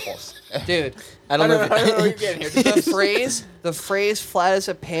is waffles. Dude, I don't know. I don't know what you're getting here. the phrase "flat as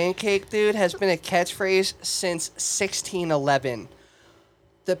a pancake," dude, has been a catchphrase since 1611.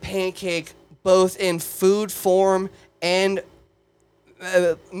 The pancake, both in food form and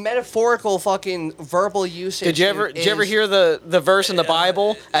metaphorical fucking verbal usage. Did you ever is- hear the verse in the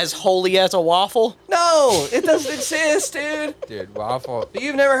Bible, as holy as a waffle? No, it doesn't exist, dude. Dude, waffle.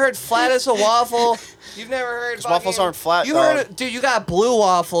 You've never heard "flat as a waffle." You've never heard. 'Cause waffles fucking- aren't flat, You dog. heard, dude. You got blue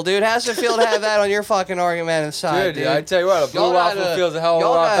waffle, dude. How's it feel to have that on your fucking argumentative side, Dude, I tell you what, a blue Y'all got waffle a- feels a hell of a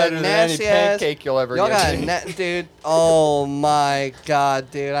y'all lot got a better than any nasty ass- pancake you'll ever Y'all got get. dude. Oh my god,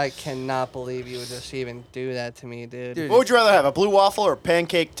 dude. I cannot believe you would just even do that to me, dude. Dude. What would you rather have, a blue waffle or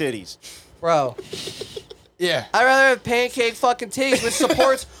pancake titties? Bro, Yeah. I'd rather have pancake fucking titties,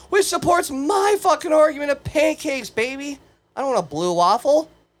 which supports my fucking argument of pancakes, baby. I don't want a blue waffle.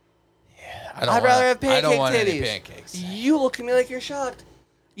 I'd rather have pancake I don't want titties. any pancakes. You look at me like you're shocked.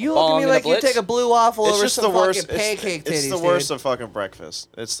 You look at Bong me and a like you Blitz? take a blue waffle It's over just some the worst. fucking pancake titties, It's the worst dude. of fucking breakfast.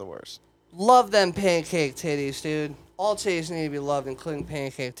 It's the worst. Love them pancake titties, dude. All titties need to be loved, including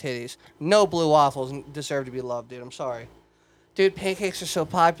pancake titties. No blue waffles deserve to be loved, dude. I'm sorry. Dude, pancakes are so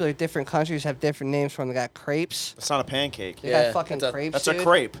popular. Different countries have different names for them. They got crepes. It's not a pancake. They Yeah, got fucking that's a- crepes, That's dude. a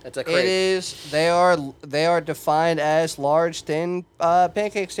crepe. That's a It crepe. is. They are defined as large, thin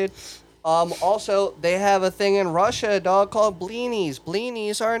pancakes, dude. Also, they have a thing in Russia, dog, called blinis.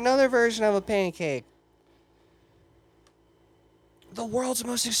 Blinis are another version of a pancake. The world's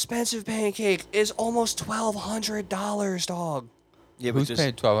most expensive pancake is almost $1,200, dog. Yeah, Who's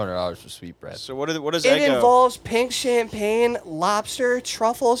paying $1,200 for sweetbread? So what is It Eggo? involves pink champagne, lobster,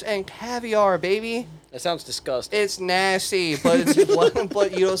 truffles, and caviar, baby. That sounds disgusting. It's nasty, but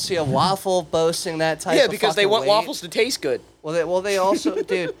but you don't see a waffle boasting that type. Yeah, of because they fucking want weight. waffles to taste good. Well, they also,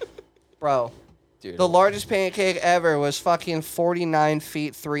 dude, bro. Dude, The largest pancake ever was fucking 49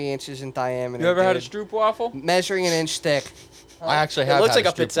 feet 3 inches in diameter. you ever had a dude. Stroop waffle? Measuring an inch thick. I actually It have. looks had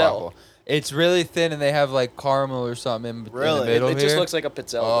like a Stroop Pizzelle. waffle. It's really thin, and they have like caramel or something in the Really? middle It just here. looks like a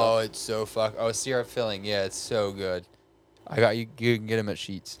pizzelle. Oh, it's so syrup filling. Yeah, it's so good. I got you. You can get them at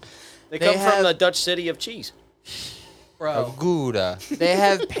Sheets. They they come have- from the Dutch city of cheese. Bro, Of Gouda. they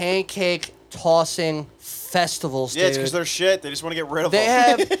have pancake tossing festivals, Yeah, it's because dude. they're shit. They just want to get rid of They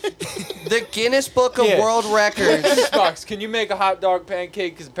them. have the Guinness Book of Yeah. World Records. Box, can you make a hot dog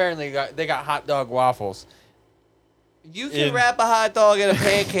pancake? Because apparently they got hot dog waffles. You can In- wrap a hot dog in a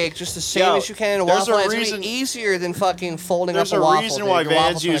pancake just the same Yo, as you can in a there's waffle. a and it's reason- gonna be easier than fucking folding There's up a a waffle. reason dude. why Your Vans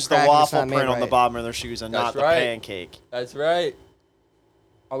waffle's gonna use the crack if it's waffle not made print on the right. bottom of their shoes and That's not the right. pancake. That's right.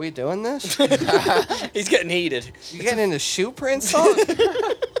 Are we doing this? He's getting heated. You getting into shoe prints, dog?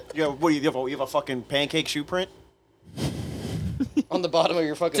 You have a fucking pancake shoe print? On the bottom of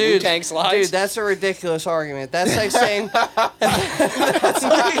your fucking Dude, Wu-Tang slides. dude, that's a ridiculous argument. That's like saying.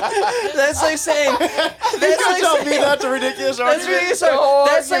 that's like saying. That's like Tell me saying. that's a ridiculous That's argument. ridiculous. whole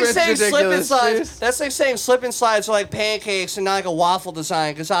That's like argument's saying slip and ridiculous, slides. dude. That's like saying slip and slides are like pancakes and not like a waffle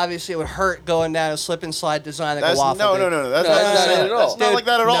design, because obviously it would hurt going down a slip and slide design like That's, a waffle. no, dude. no, no, no. That's No, not, that's not it at all. That's not Dude, like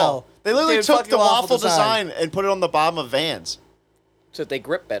that at all. no. They literally Dude, took fucking the waffle waffle design. design and put it on the bottom of Vans. So that they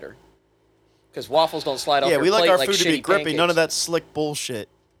grip better. Because waffles don't slide off Yeah, your we like plate our like food to be shitty grippy. None of pancakes. that slick bullshit.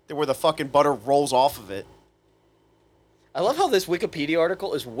 Where the fucking butter rolls off of it. I love how this Wikipedia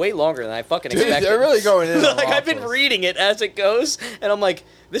article is way longer than I fucking Dude, expected. they're really going in on Like, I've been waffles. reading it as it goes, and I'm like,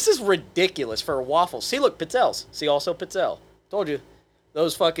 this is ridiculous for a waffle. See, look, Pizzelles. See, also Pizzelle. Told you.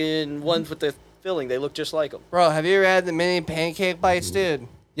 Those fucking ones with the filling, they look just like them. Bro, have you ever had the mini pancake bites, dude?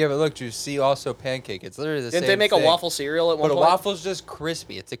 Yeah, but look, you see also pancake. It's literally the Didn't same they make thing. a waffle cereal at one But a point? waffle's just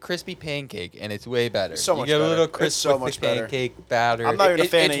crispy. It's a crispy pancake, and it's way better. So you much get a better. little It's crisp so with much the better. pancake batter. I'm not even a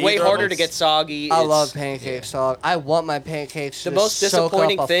fan It's of way either harder of to them. get soggy. I It's- love pancakes, dog. I want my pancakes to The most just soak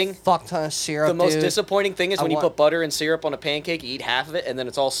disappointing up a thing- fuck ton of syrup, The most dude. disappointing thing is I when you want- put butter and syrup on a pancake, you eat half of it, and then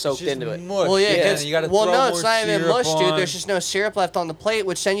it's all It's soaked just into it. mush. Well, yeah, and because you gotta well, throw no, more it's not even syrup mush, dude. on. There's just no syrup left on the plate,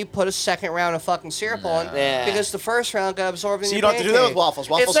 which then you put a second round of fucking syrup on Nah. because the first round got absorbed in So your you don't have to do that with pancake. waffles.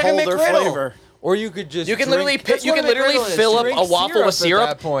 It's Waffles like a hold their McGriddle. flavor. Or you could just You can drink- literally That's what a McGriddle is. fill up Drink a waffle syrup with at syrup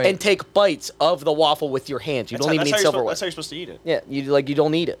that point. and take bites of the waffle with your hands. You don't even need silverware. That's how you're supposed to eat it. Yeah, you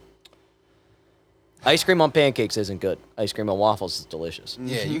don't need it. Ice cream on pancakes isn't good. Ice cream on waffles is delicious.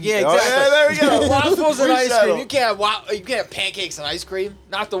 Yeah, you get Oh, exactly. yeah, there we go. Waffles and We ice settled. cream. You can't have pancakes and ice cream.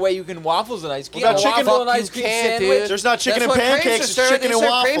 Not the way you can waffles and ice cream. Well, You that can't have chicken- waffle and You ice cream can't, sandwich. dude. There's not chicken That's and what crepes pancakes, are it's served. chicken They and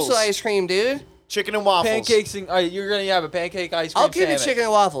serve crepes waffles. with ice cream, dude. Chicken and waffles. Pancakes and you're gonna have a pancake ice cream I'll give you sandwich. chicken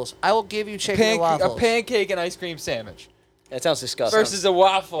and waffles. I will give you chicken and A waffles. pancake and ice cream sandwich That sounds disgusting. versus a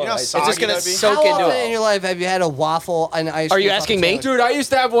waffle. You know and how ice soggy cream. just gonna that'd be? soak How into often it. in your life have you had a waffle and ice Are cream? you fucking asking me? sandwich? Dude, I used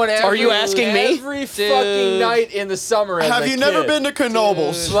to have one every, you asking me? every fucking night in the summer. as Have a you never kid. been to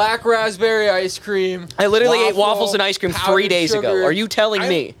Knoebels? Black raspberry ice cream? I literally ate waffle, waffles and ice cream 3 powdered days ago. sugar. Are you telling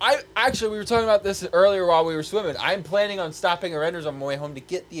me? I actually, we were talking about this earlier while we were swimming. I'm planning on stopping at Render's on my way home to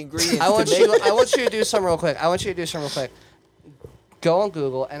get the ingredients. I want to you. make I want you to do something real quick. Go on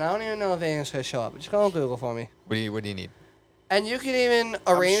Google, and I don't even know if anything's gonna show up. Just go on Google for me. What do you need? And you can even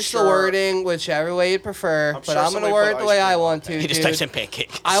arrange sure- the wording whichever way you prefer. But sure I'm gonna somebody word put it the way ice I cream want on to. He just dude. types in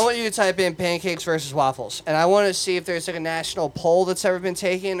pancake. I want you to type in pancakes versus waffles, and I want to see if there's like a national poll that's ever been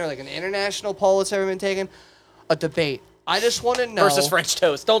taken, or like an international poll that's ever been taken, a debate. I just want to know Versus French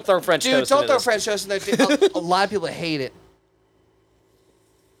toast. Don't throw French Dude, toast don't into throw this. French toast in there. Dude. A lot of people hate it.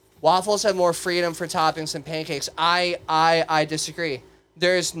 Waffles have more freedom for toppings than pancakes. I disagree.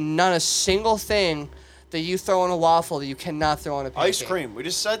 There's not a single thing that you throw on a waffle that you cannot throw on a pancake? Ice cream. We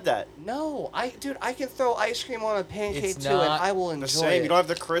just said that. No, I can throw ice cream on a pancake It's too, and not I will enjoy The same. it. You don't have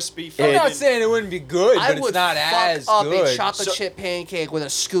the crispy. I'm fucking- not saying it wouldn't be good, I but it's would not fuck as up good. a chocolate So- chip pancake with a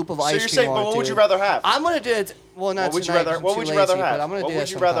scoop of So ice you're cream saying, on but it, what would you dude. rather have? I'm gonna do it. Well, not What would you tonight, rather? 'cause What I'm would too you rather lazy, have? But I'm gonna What do would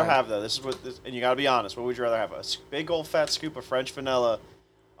that you rather sometime. have though? This is what, and you gotta be honest. What would you rather have? Big old fat scoop of French vanilla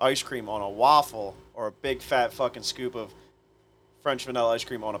ice cream on a waffle, or a big fat fucking scoop of French vanilla ice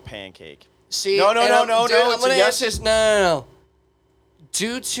cream on a pancake? See, No, and no, I'm no. dude, I'm It's a gonna yes. answer this. No.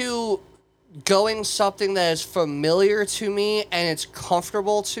 Due to going something that is familiar to me and it's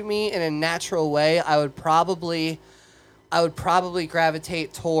comfortable to me in a natural way, I would probably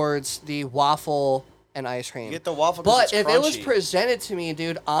gravitate towards the waffle and ice cream. You get the waffle 'cause But it's if it was crunchy. presented to me,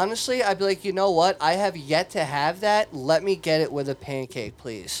 dude, honestly, I'd be like, you know what? I have yet to have that. Let me get it with a pancake,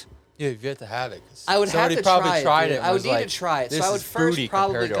 please. Yeah, you have to have it. 'cause I would have somebody to probably try it, tried dude. and I would was need to like, try it. So "This I would is first booty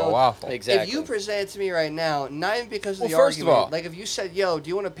probably compared to go- a waffle." Exactly. If you present it to me right now, not even because of the Well, first of argument, all- like if you said, "Yo, do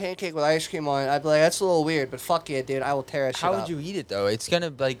you want a pancake with ice cream on it?" I'd be like, "That's a little weird, but fuck yeah, dude, I will tear that shit How up." would you eat it though? It's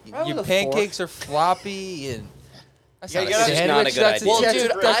gonna like Probably your with a fork. pancakes are floppy and. That's Yeah, not you a gotta- It's just not a sandwich, good that's idea. Well, Yeah,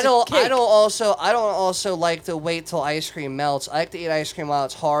 dude, that's I a don't cake. also like to wait till ice cream melts. I like to eat ice cream while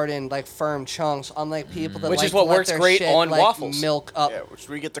it's hard and like firm chunks. Unlike people that Which like is what to let works their great shit, on like, waffles. milk up. Yeah, which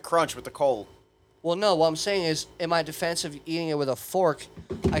we get the crunch with the cold. Well, no, what I'm saying is, in my defense of eating it with a fork,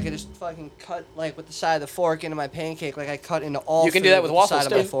 I could just fucking cut like with the side of the fork into my pancake, like I cut into all. You can do food that with the waffles,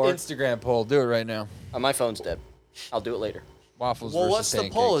 side of my too. fork. Instagram poll. Do it right now. My phone's dead. I'll do it later. Waffles Well, versus what's the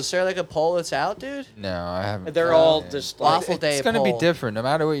pancakes. poll? Is there like a poll that's out, dude? No, I haven't. They're found all it. just like Waffle Day It's gonna be poll. different no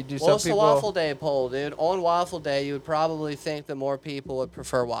matter what you do. Well, Some it's the people. Waffle Day poll, dude. On Waffle Day, you would probably think that more people would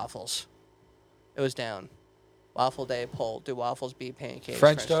prefer waffles. It was down. Waffle Day poll. Do waffles beat pancakes?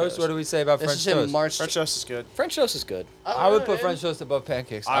 French toast. What do we say about This French is in toast? March. French toast is good. French toast is good. I would put dude. French toast above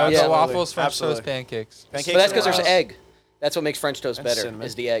pancakes. I I would absolutely- go waffles, French absolutely. toast, pancakes. Pancakes But that's are because there's gross. egg. That's what makes French toast And better. cinnamon.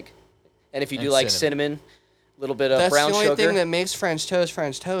 Is the egg. And if you do And like cinnamon. cinnamon, a little bit of That's brown the only sugar. thing that makes French toast,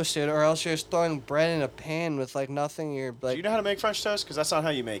 dude. Or else you're just throwing bread in a pan with like nothing. You're Do like, you know how to make French toast? Because that's not how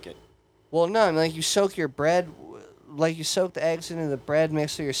you make it. well, no, I mean, like you soak your bread, like you soak the eggs into the bread,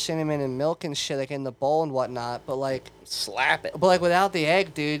 mix with your cinnamon and milk and shit, like in the bowl and whatnot. But like Slap it. without the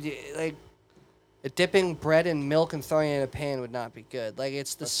egg, dude, like dipping bread in milk and throwing it in a pan would not be good. Like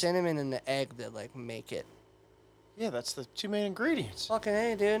it's the cinnamon and the egg that like make it. Yeah, that's the two main ingredients. Fucking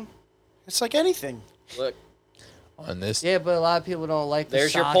A, dude. It's like anything. Look, On this. Yeah, but a lot of people don't like the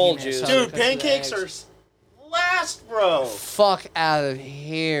There's your poll, sogginess Juice. of it Dude, because of the pancakes eggs. are last, bro. Fuck out of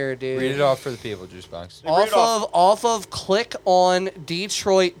here, dude. Read it off for the people, Juice Box. Read it Off of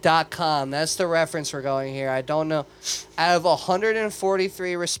clickondetroit.com. That's the reference we're going here. I don't know. Out of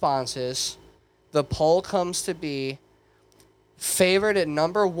 143 responses, the poll comes to be favored at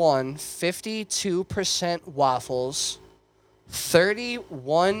number 1, 52% waffles,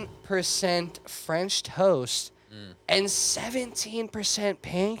 31% French toast, and 17%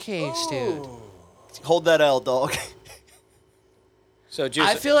 pancakes, dude. Hold that L, dog. so Juice.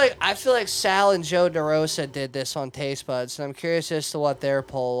 I feel like Sal and Joe DeRosa did this on Taste Buds, and I'm curious as to what their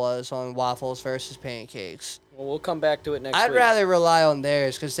poll was on waffles versus pancakes. well, we'll come back to it next I'd week. rather rely on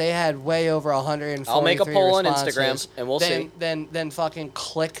theirs because they had way over 143 I'll make a poll on responses Instagram, and we'll see. Then fucking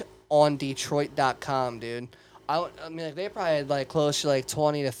click on Detroit.com, dude. I mean, like, they probably had like close to like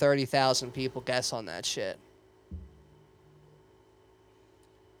 20 to 30,000 people guess on that shit.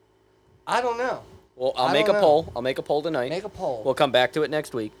 I don't know. Well, I'll I make a don't know. poll. I'll make a poll tonight. Make a poll. We'll come back to it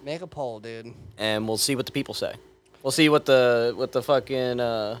next week, Make a poll, dude. and we'll see what the people say. We'll see what the fucking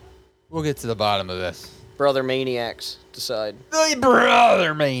We'll get to the bottom of this. brother maniacs decide. The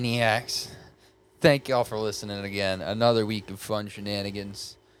brother maniacs. Thank y'all for listening again. Another week of fun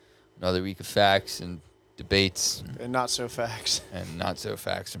shenanigans. Another week of facts and debates And not so facts. and not so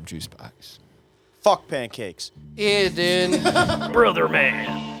facts from Juice Box. Fuck pancakes. Yeah, dude. Brother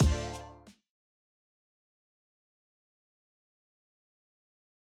man.